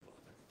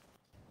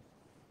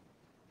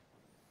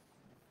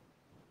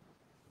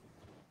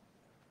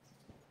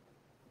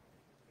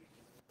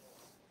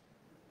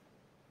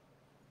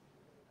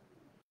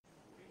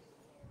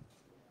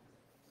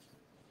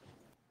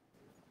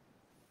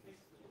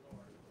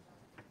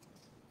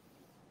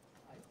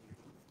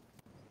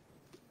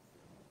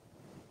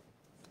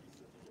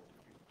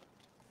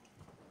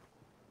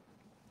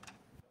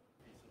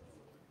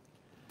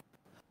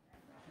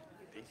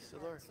 Peace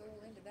of the Lord. So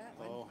into that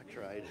one. Oh, I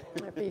tried.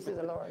 The peace of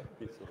the Lord.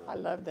 Peace of the I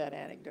Lord. love that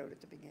anecdote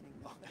at the beginning.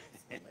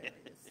 That's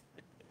hilarious.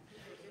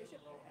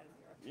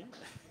 Yeah.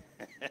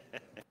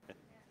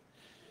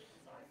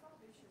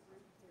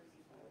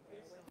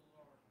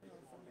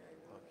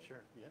 Oh,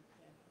 sure, yeah.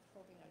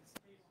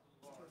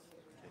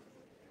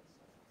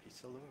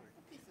 Peace of the Lord.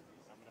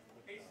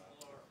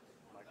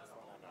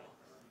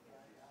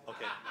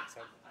 Okay.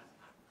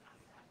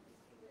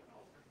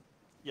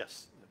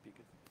 Yes, that'd be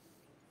good.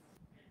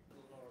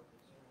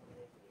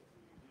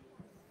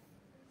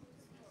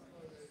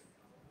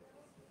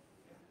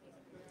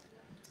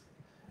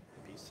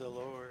 Peace of the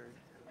Lord.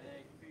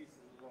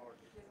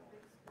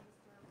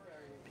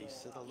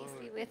 Peace of the Lord.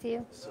 Peace be with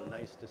you. So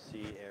nice to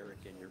see Eric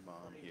and your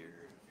mom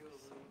here.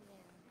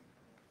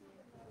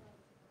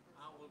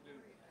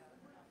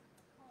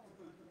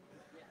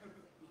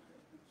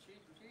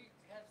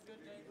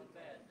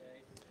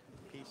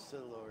 Peace of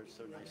the Lord.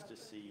 So nice to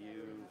see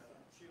you.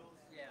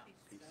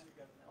 Peace.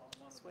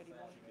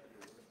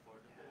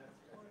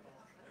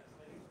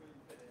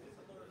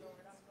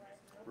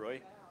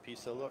 Roy,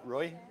 peace of the Lord.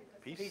 Roy,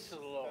 peace. Peace of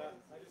the Lord.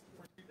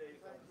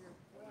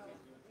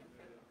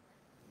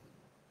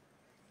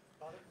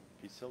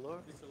 Peace of the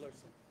Lord. Peace of the Lord.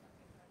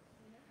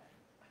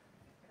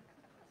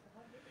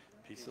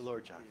 Peace of the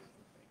Lord, John.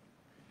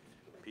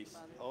 Peace.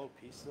 Oh,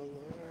 peace of the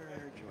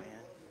Lord,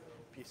 Joanne.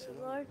 Peace of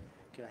the Lord.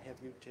 Can I have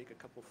you take a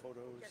couple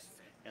photos? Yes.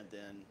 And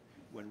then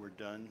when we're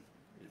done,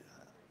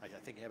 I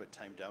think I have it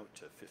timed out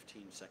to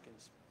 15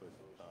 seconds, but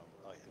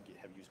I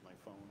have used my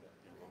phone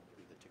and we'll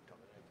do the TikTok.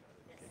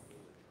 Okay.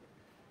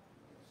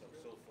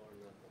 So far,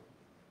 nothing.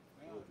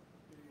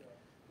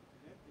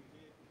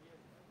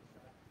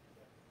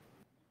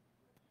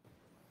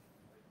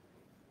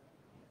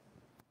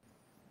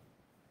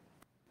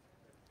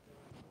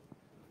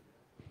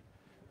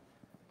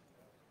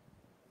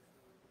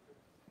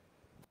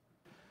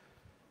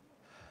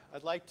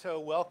 I'd like to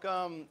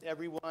welcome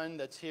everyone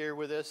that's here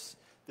with us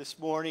this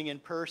morning in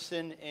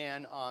person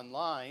and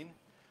online.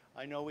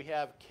 I know we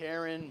have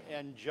Karen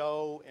and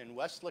Joe in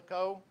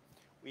Weslaco.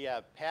 We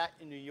have Pat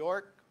in New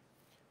York.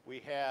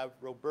 We have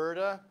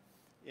Roberta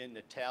in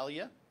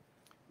Natalia.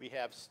 We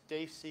have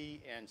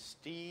Stacy and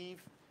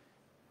Steve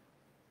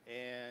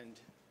and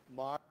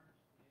Mark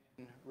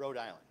in Rhode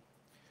Island.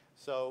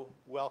 So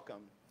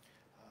welcome.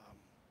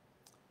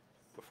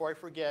 Before I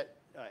forget,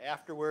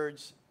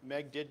 afterwards,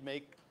 Meg did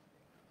make,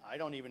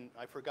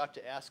 I forgot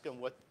to ask them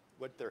what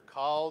they're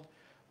called,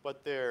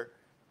 but they're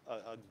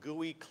a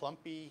gooey,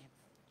 clumpy,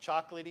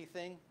 chocolatey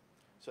thing.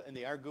 So, and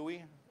they are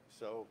gooey,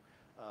 so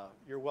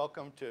you're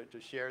welcome to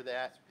share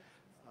that.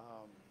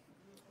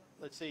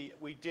 Let's see,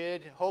 we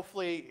did,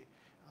 hopefully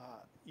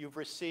you've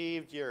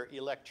received your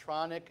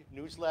electronic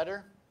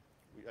newsletter.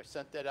 I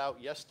sent that out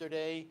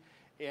yesterday,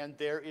 and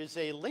there is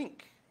a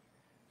link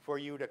for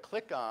you to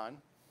click on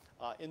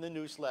in the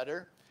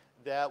newsletter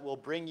that will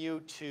bring you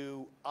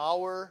to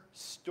our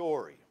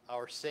story,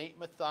 our St.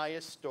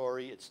 Matthias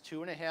story. It's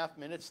 2.5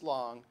 minutes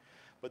long,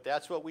 but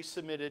that's what we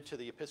submitted to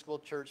the Episcopal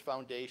Church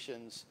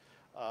Foundation's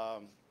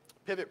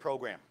pivot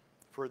program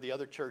for the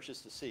other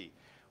churches to see.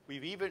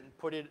 We've even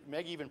put it,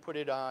 Meg even put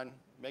it on,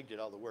 Meg did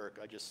all the work,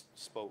 I just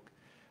spoke.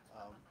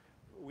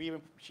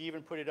 She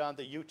even put it on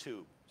the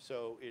YouTube,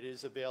 so it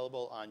is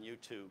available on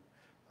YouTube.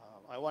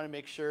 I want to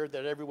make sure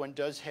that everyone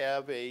does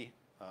have a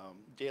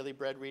daily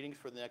bread readings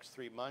for the next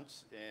 3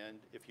 months, and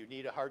if you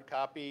need a hard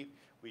copy,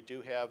 we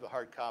do have a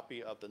hard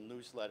copy of the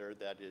newsletter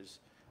that is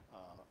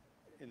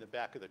in the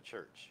back of the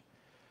church.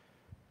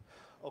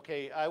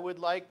 Okay, I would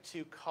like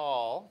to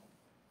call,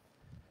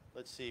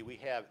 let's see, we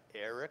have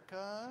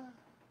Erica.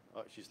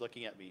 Oh, she's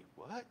looking at me.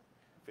 What?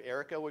 If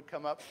Erica would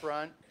come up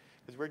front,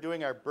 because we're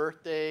doing our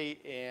birthday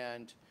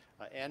and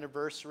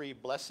anniversary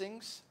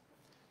blessings.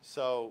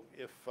 So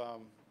if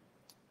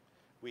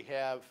we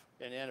have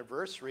an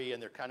anniversary, and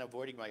they're kind of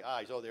avoiding my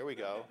eyes. Oh, there we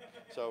go.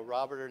 So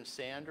Robert and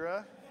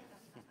Sandra.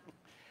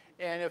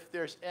 And if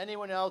there's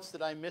anyone else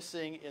that I'm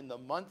missing in the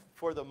month,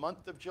 for the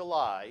month of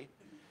July,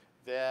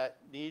 that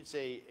needs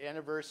a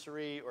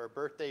anniversary or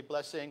birthday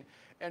blessing.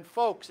 And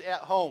folks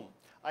at home,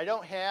 I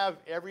don't have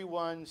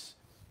everyone's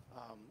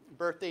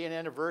birthday and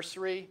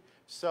anniversary,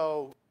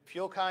 so if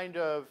you'll kind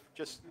of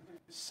just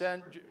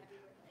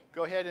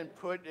go ahead and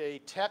put a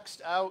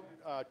text out,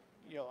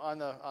 on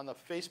the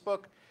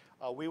Facebook.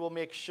 We will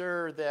make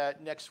sure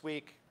that next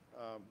week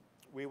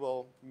we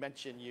will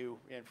mention you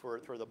in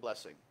for the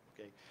blessing.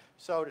 Okay.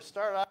 So to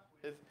start off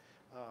with,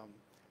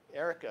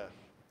 Erica,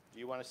 do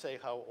you want to say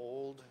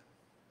how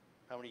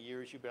many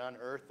years you've been on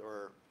Earth,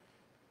 or?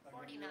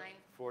 49.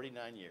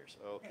 49 years.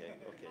 Okay.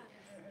 Okay.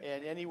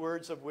 And any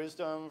words of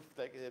wisdom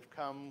that have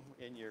come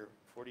in your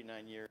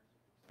 49-year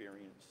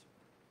experience?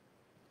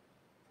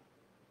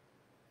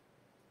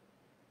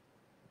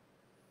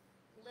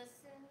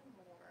 Listen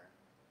more.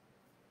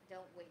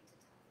 Don't wait to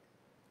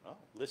talk. Oh,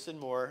 listen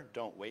more,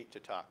 don't wait to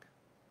talk.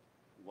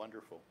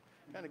 Wonderful.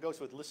 Kind of goes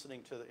with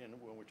listening to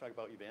when we're talking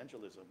about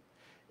evangelism.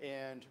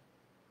 And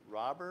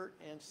Robert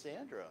and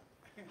Sandra,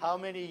 how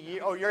many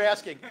years? Oh, you're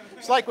asking.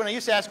 It's like when I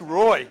used to ask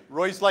Roy.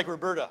 Roy's like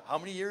Roberta. How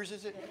many years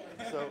is it?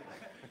 So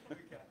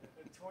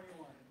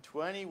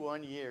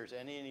 21 years.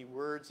 Any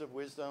words of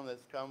wisdom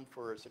that's come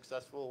for a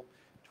successful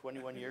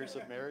 21 years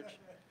of marriage?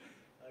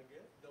 I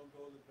guess don't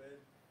go to bed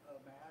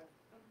mad.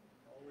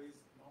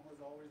 Mama's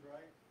always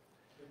right.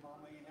 If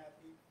mama ain't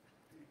happy,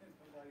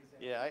 nobody's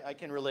happy. Yeah, I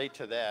can relate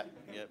to that.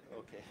 Yep.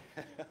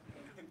 Okay.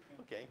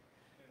 Okay.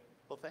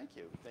 Well, thank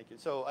you. Thank you.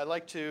 So I'd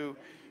like to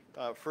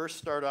first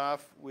start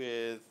off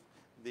with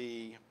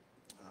the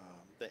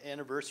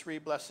anniversary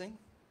blessing.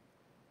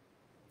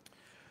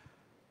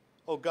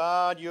 O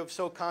God, you have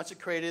so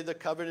consecrated the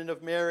covenant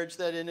of marriage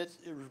that in it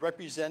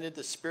represented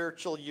the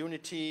spiritual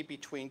unity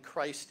between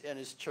Christ and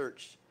his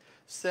church.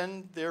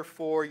 Send,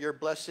 therefore, your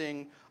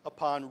blessing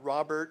upon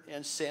Robert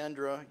and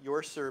Sandra,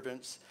 your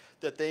servants,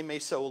 that they may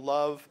so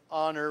love,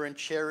 honor, and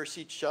cherish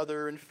each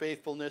other in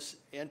faithfulness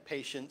and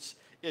patience,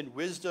 in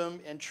wisdom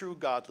and true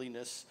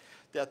godliness,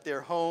 that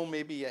their home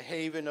may be a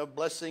haven of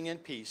blessing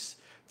and peace,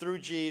 through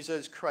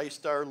Jesus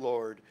Christ our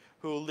Lord,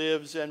 who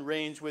lives and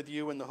reigns with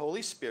you in the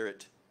Holy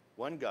Spirit,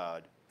 one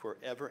God,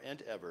 forever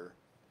and ever.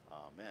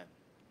 Amen.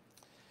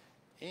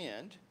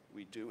 And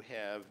we do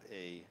have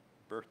a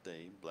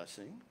birthday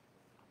blessing.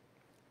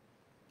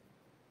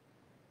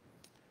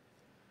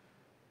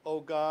 O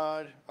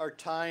God, our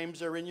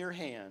times are in your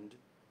hand.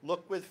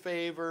 Look with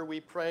favor, we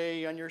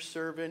pray, on your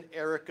servant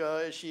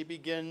Erica as she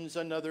begins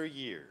another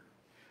year.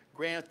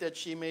 Grant that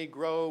she may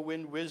grow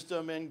in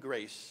wisdom and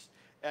grace,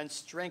 and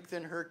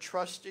strengthen her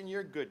trust in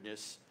your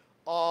goodness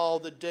all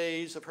the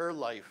days of her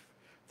life.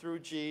 Through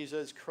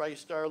Jesus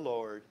Christ our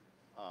Lord.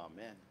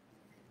 Amen.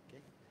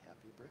 Okay,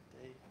 happy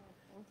birthday.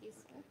 Thank you,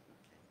 sir.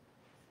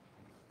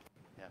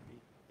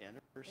 Happy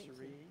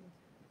anniversary.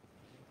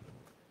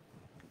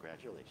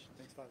 Congratulations.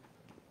 Thanks, Father.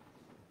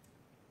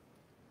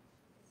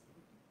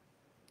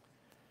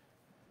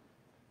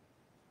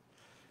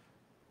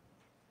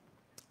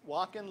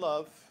 Walk in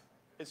love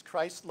as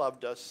Christ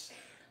loved us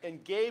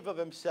and gave of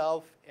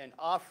himself an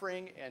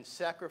offering and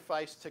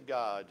sacrifice to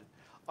God.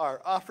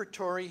 Our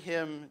offertory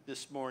hymn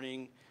this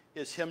morning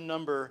is hymn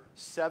number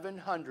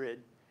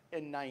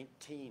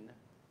 719.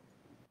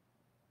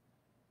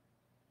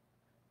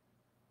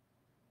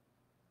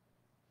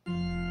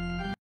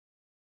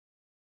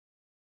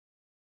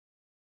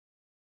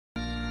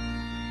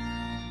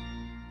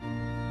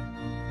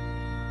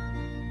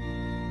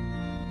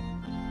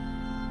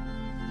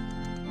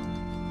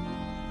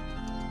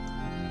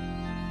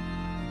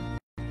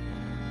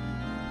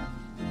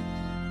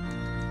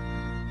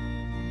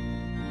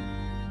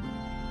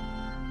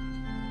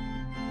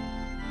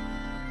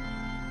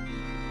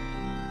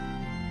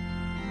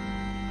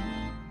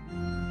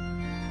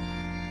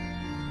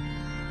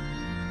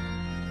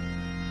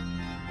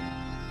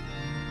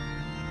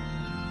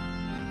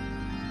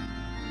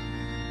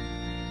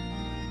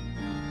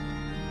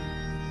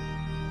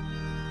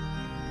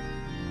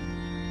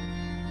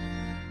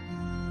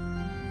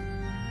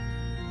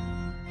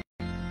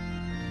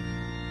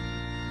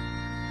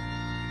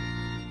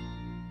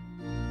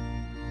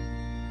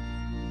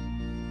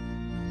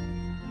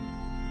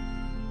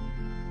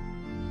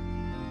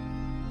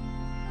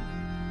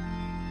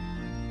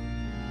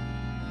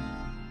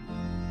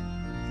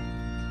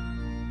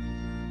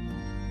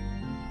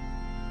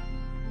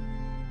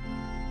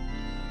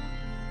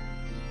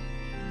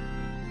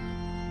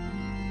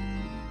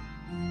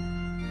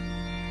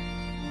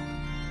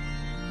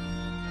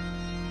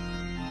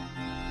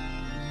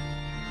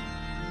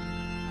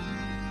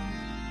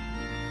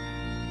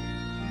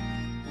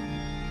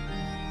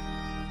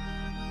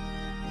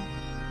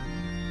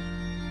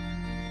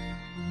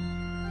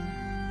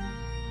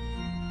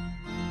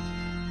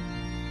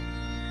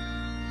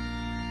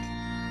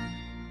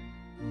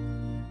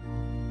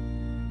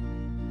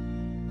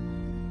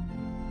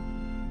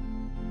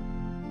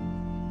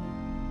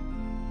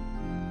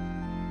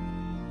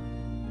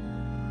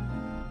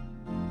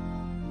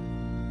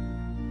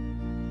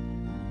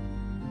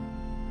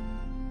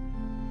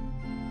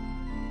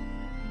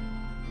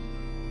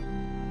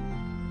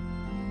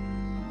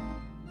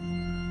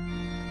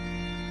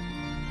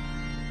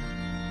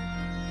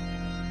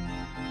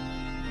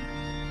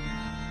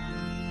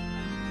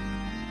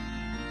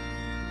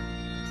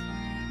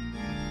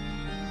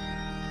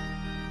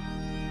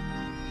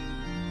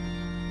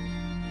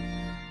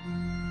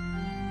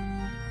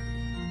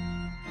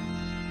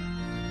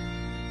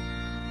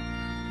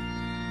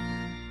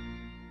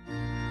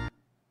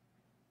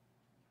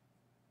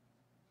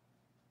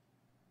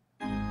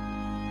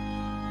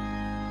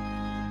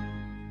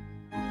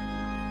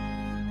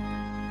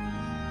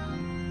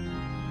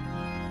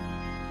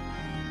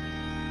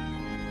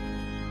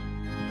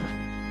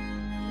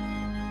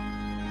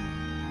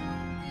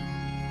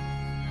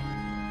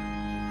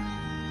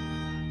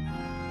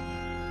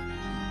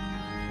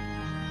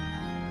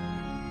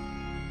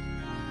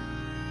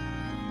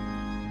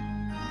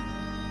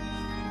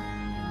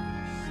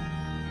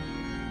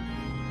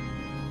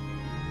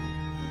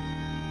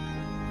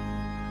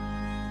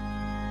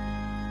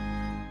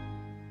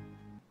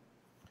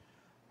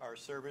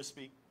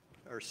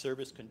 Our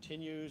service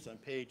continues on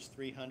page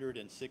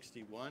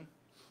 361.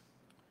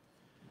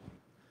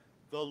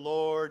 The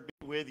Lord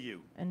be with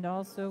you. And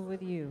also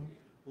with you.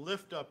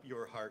 Lift up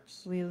your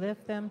hearts. We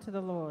lift them to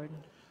the Lord.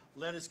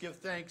 Let us give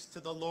thanks to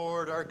the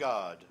Lord our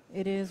God.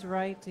 It is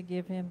right to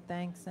give him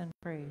thanks and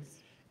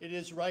praise. It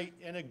is right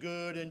and a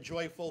good and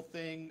joyful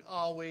thing,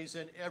 always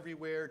and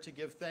everywhere, to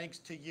give thanks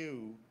to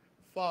you,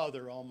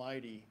 Father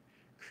Almighty,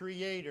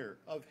 creator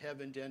of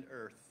heaven and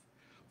earth.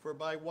 For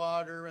by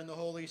water and the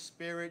Holy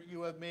Spirit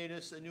you have made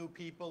us a new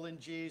people in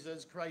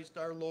Jesus Christ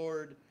our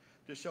Lord,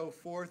 to show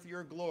forth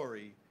your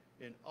glory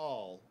in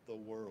all the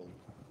world.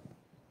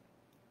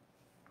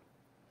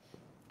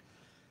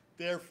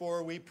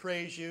 Therefore we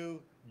praise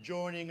you,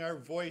 joining our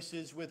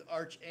voices with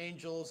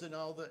archangels and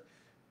all the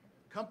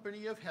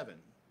company of heaven,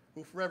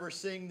 who forever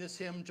sing this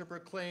hymn to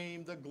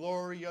proclaim the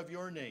glory of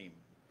your name.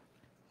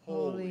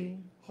 Holy,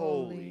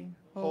 holy,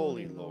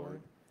 holy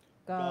Lord,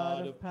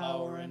 God of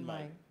power and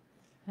might.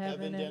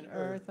 Heaven and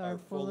earth are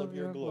full of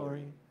your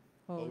glory.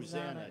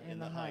 Hosanna in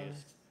the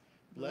highest.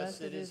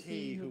 Blessed is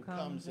he who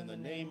comes in the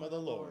name of the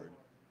Lord.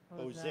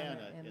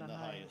 Hosanna in the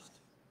highest.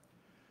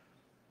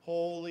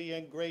 Holy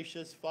and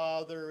gracious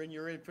Father, in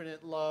your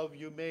infinite love,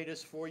 you made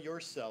us for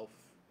yourself.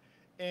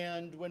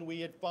 And when we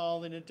had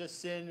fallen into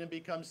sin and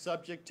become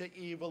subject to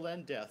evil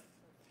and death,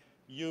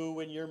 you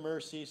in your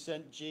mercy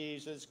sent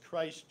Jesus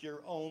Christ,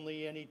 your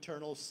only and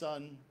eternal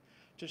Son,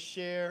 to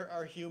share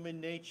our human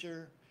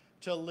nature,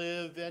 to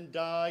live and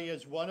die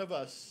as one of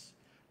us,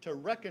 to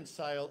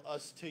reconcile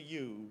us to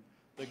you,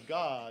 the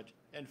God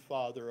and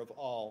Father of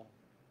all.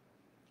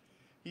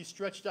 He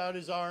stretched out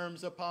his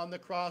arms upon the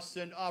cross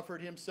and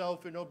offered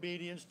himself in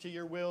obedience to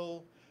your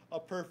will, a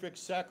perfect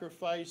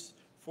sacrifice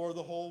for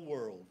the whole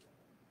world.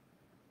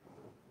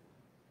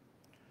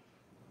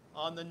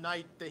 On the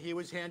night that he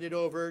was handed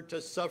over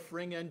to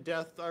suffering and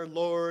death, our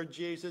Lord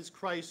Jesus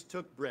Christ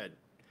took bread.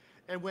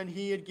 And when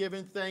he had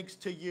given thanks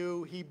to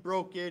you, he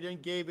broke it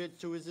and gave it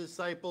to his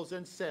disciples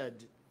and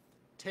said,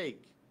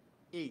 "Take,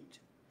 Eat.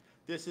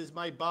 This is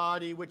my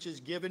body, which is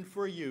given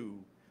for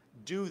you.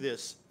 Do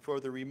this for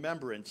the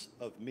remembrance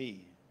of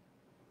me.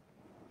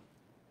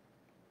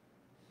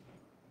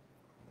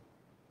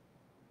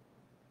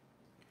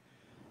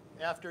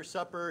 After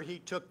supper, he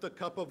took the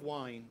cup of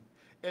wine,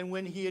 and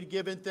when he had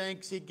given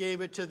thanks, he gave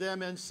it to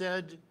them and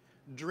said,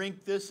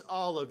 "Drink this,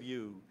 all of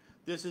you.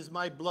 This is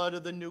my blood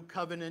of the new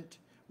covenant,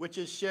 which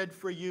is shed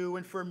for you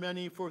and for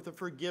many for the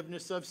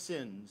forgiveness of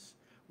sins.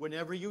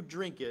 Whenever you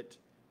drink it,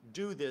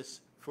 do this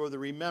for the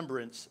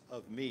remembrance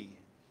of me."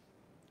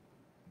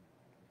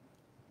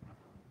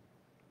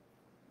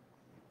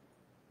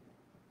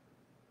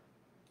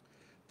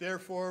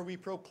 Therefore, we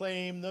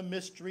proclaim the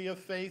mystery of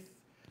faith.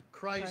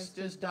 Christ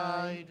has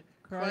died,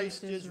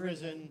 Christ is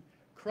risen,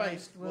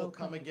 Christ will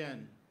come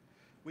again.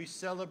 We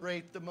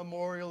celebrate the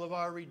memorial of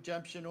our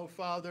redemption, O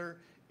Father,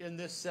 in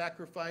this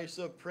sacrifice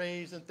of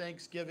praise and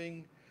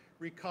thanksgiving,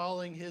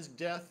 recalling his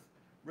death,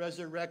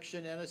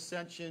 resurrection, and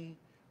ascension.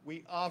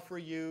 We offer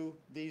you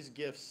these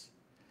gifts.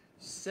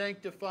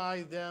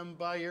 Sanctify them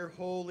by your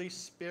Holy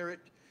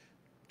Spirit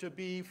to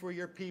be for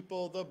your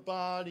people the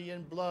body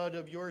and blood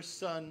of your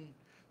Son,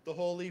 the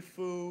holy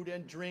food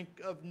and drink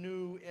of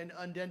new and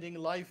unending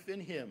life in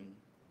him.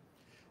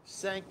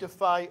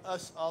 Sanctify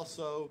us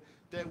also,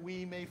 that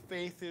we may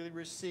faithfully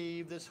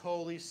receive this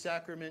holy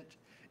sacrament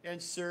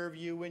and serve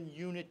you in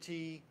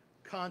unity,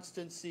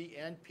 constancy,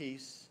 and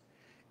peace.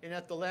 And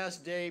at the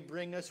last day,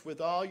 bring us with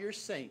all your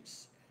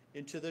saints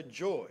into the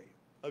joy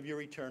of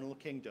your eternal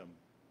kingdom.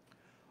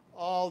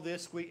 All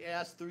this we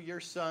ask through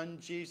your Son,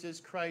 Jesus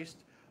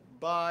Christ,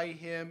 by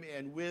him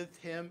and with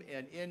him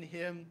and in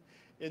him,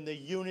 in the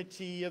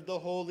unity of the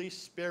Holy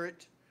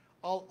Spirit.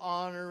 All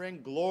honor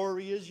and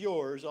glory is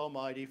yours,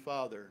 Almighty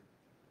Father.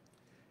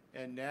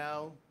 And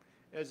now,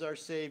 as our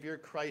Savior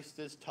Christ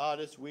has taught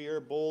us, we are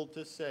bold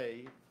to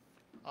say,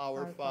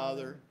 Our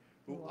Father,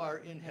 who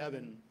art in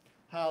heaven,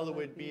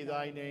 hallowed be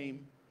thy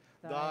name.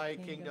 Thy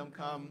kingdom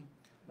come,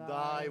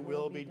 thy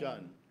will be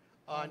done,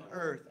 on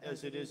earth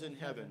as it is in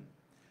heaven.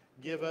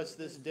 Give us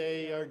this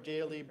day our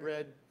daily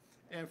bread,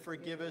 and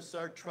forgive us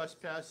our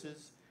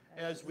trespasses,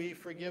 as we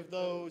forgive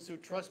those who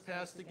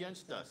trespass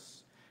against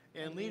us.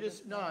 And lead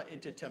us not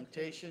into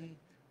temptation,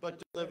 but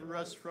deliver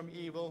us from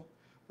evil.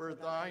 For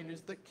thine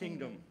is the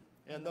kingdom,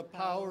 and the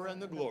power,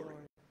 and the glory,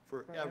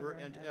 forever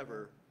and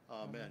ever.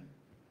 Amen.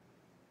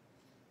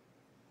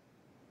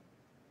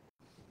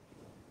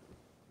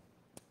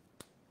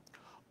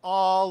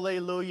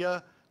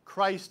 Alleluia.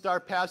 Christ our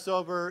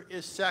Passover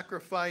is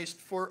sacrificed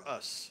for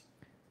us.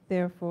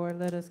 Therefore,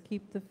 let us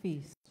keep the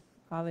feast.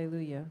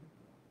 Alleluia.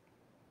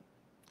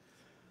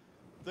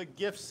 The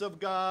gifts of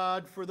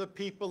God for the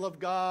people of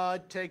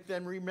God, take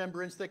them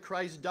remembrance that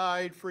Christ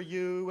died for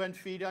you, and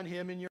feed on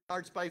him in your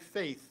hearts by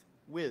faith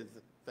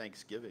with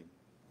thanksgiving.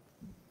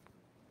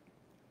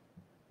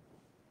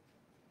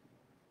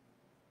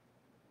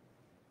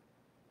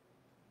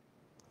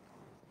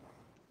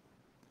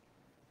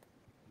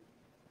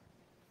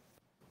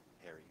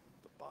 Harry,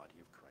 the body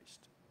of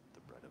Christ,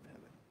 the bread of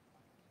heaven.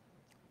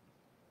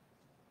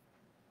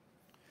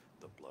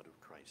 The blood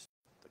of Christ,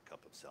 the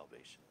cup of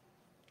salvation.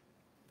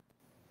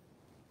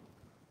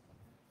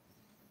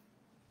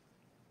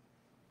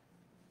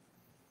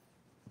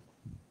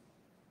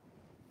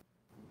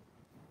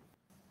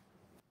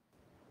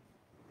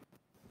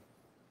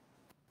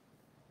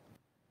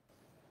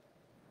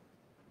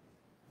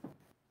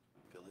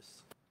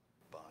 Phyllis,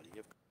 body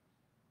of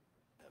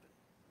heaven.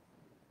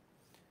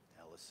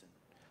 Allison,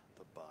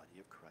 the body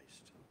of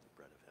Christ, the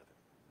bread of heaven.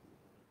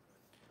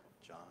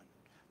 John,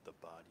 the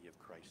body of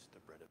Christ, the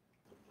bread of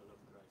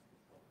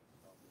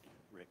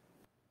Rick,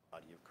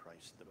 body of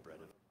Christ, the bread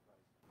of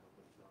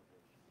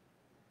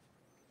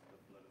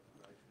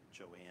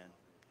Joanne,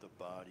 the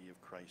body of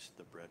Christ,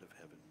 the bread of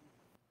heaven.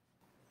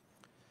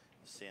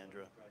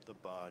 Sandra, the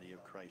body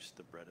of Christ,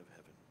 the bread of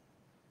heaven.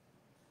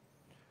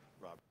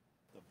 Robert,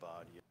 the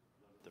body of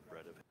the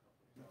bread of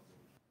heaven.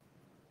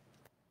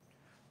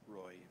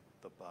 Roy,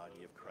 the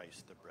body of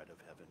Christ, the bread of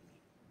heaven.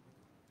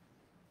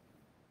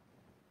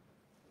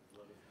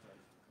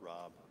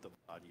 Rob, the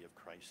body of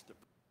Christ, the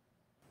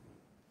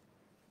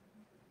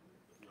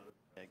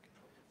Egg,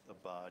 the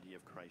body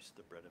of Christ,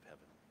 the bread of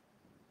heaven.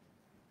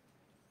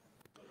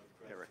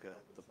 Erica,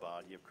 the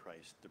body of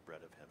Christ, the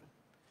bread of heaven.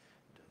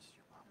 Does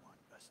your mom want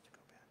us to go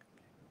back?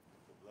 Okay.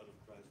 The blood of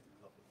Christ, the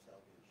cup of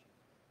salvation.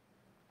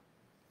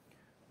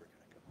 We're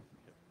going to go.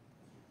 Yep.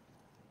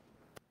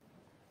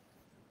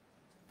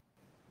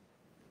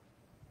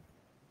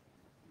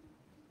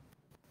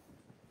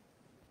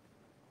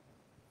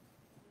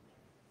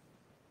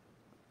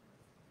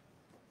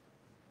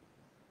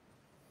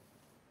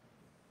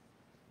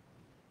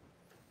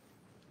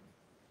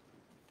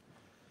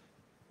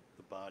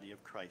 The body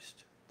of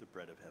Christ, the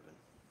bread of heaven.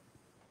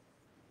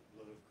 The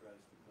blood of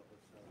Christ, the cup of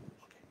salvation.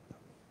 Okay.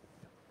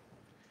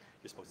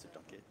 You're supposed to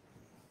dunk it.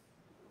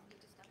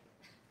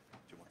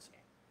 Do you want some?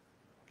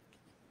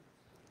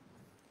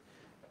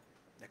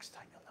 Next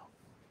time you'll know.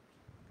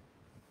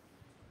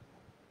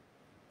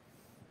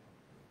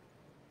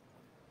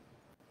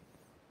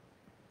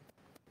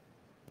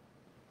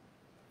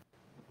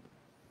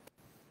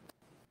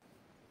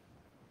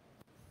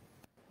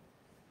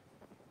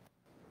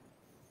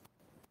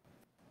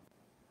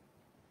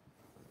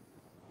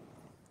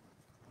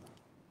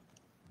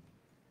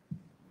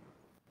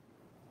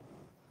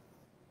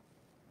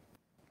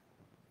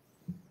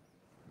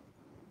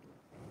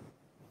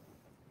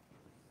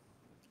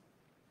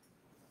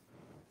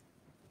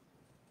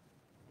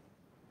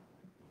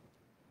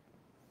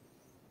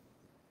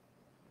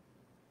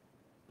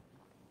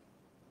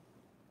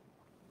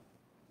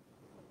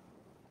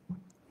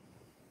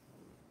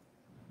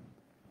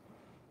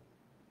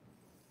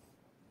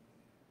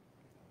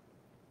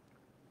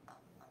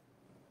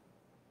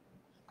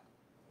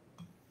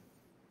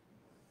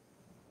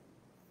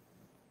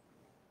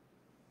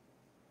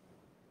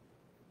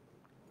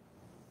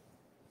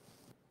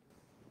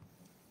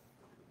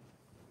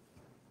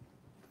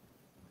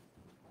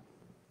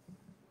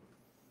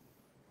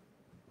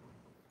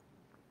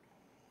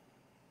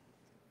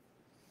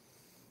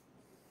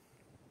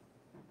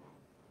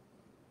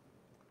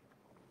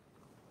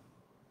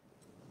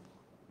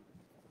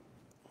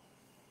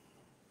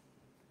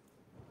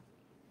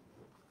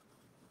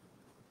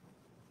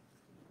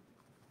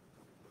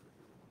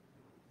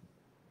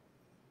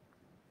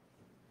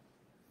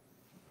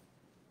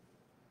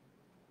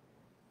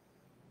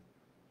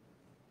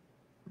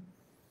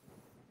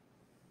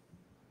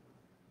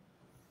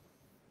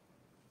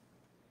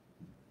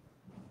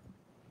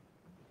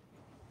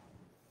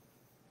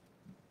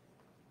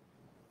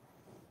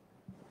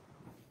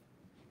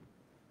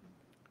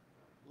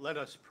 Let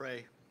us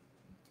pray.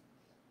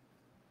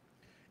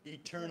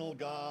 Eternal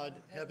God,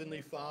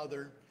 Heavenly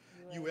Father,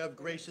 you have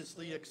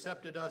graciously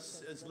accepted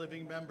us as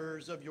living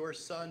members of your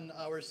Son,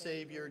 our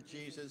Savior,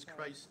 Jesus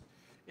Christ,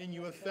 and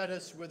you have fed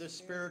us with a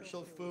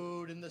spiritual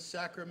food in the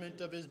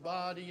sacrament of his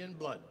body and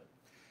blood.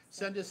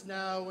 Send us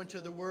now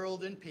into the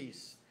world in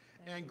peace,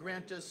 and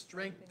grant us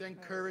strength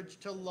and courage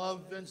to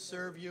love and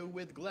serve you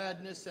with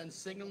gladness and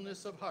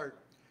singleness of heart,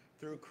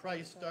 through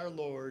Christ our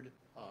Lord.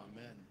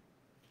 Amen.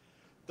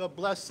 The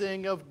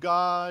blessing of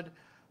God,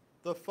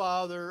 the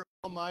Father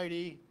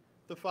Almighty,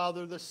 the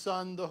Father, the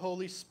Son, the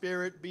Holy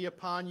Spirit be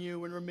upon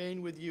you and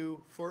remain with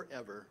you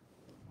forever.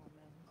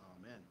 Amen.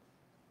 Amen.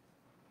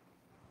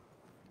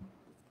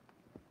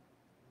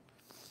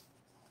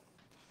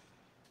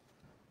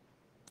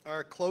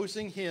 Our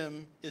closing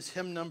hymn is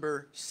hymn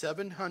number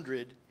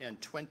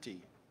 720.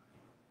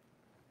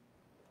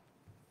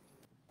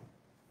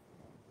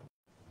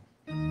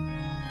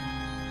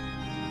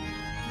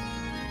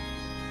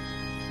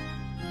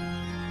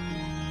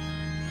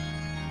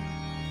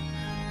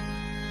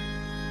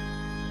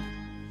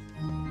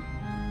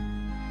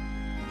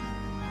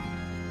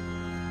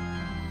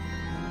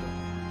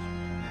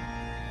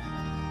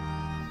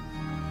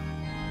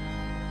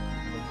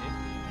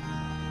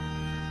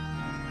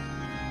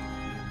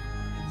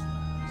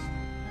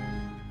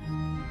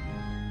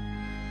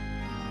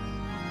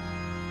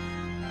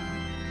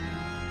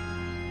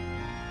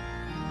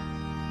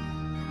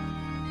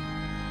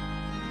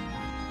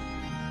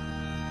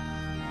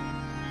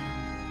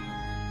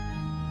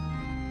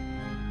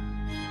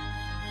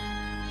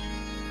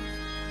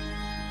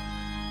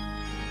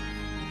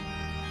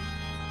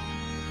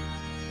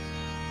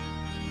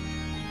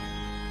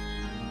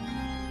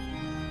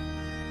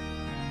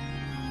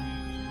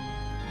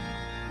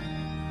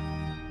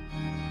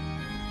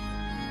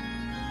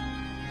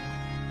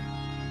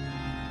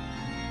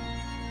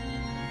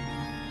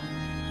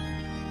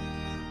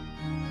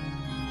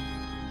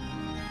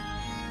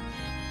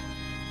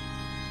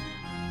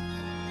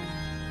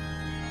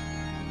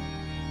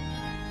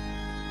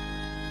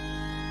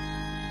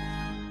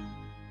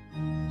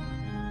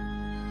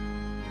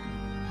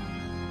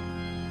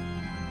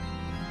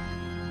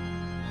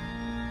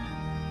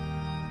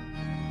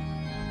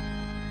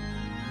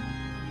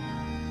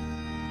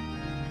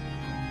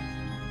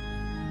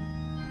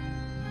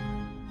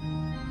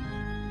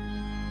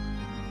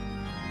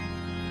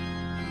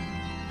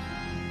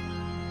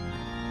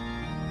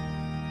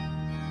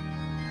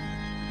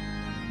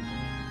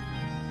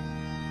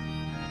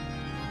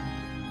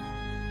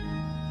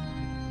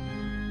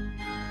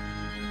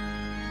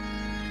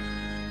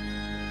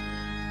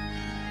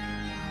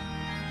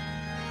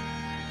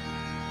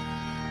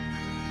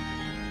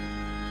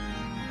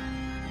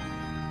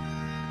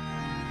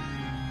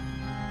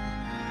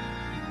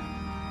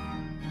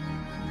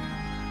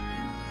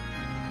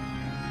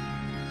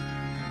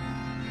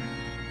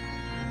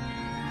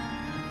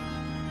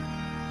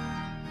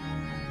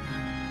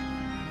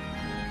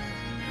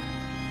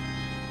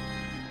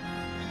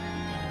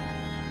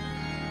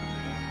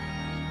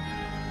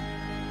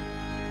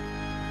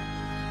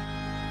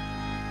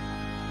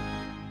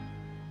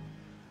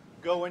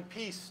 Go in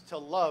peace to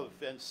love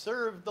and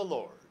serve the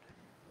Lord.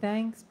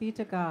 Thanks be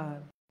to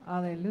God.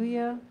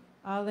 Alleluia,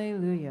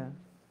 alleluia.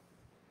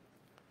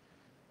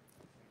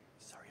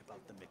 Sorry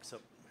about the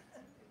mix-up.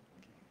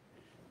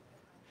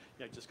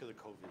 Yeah, just because of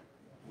COVID.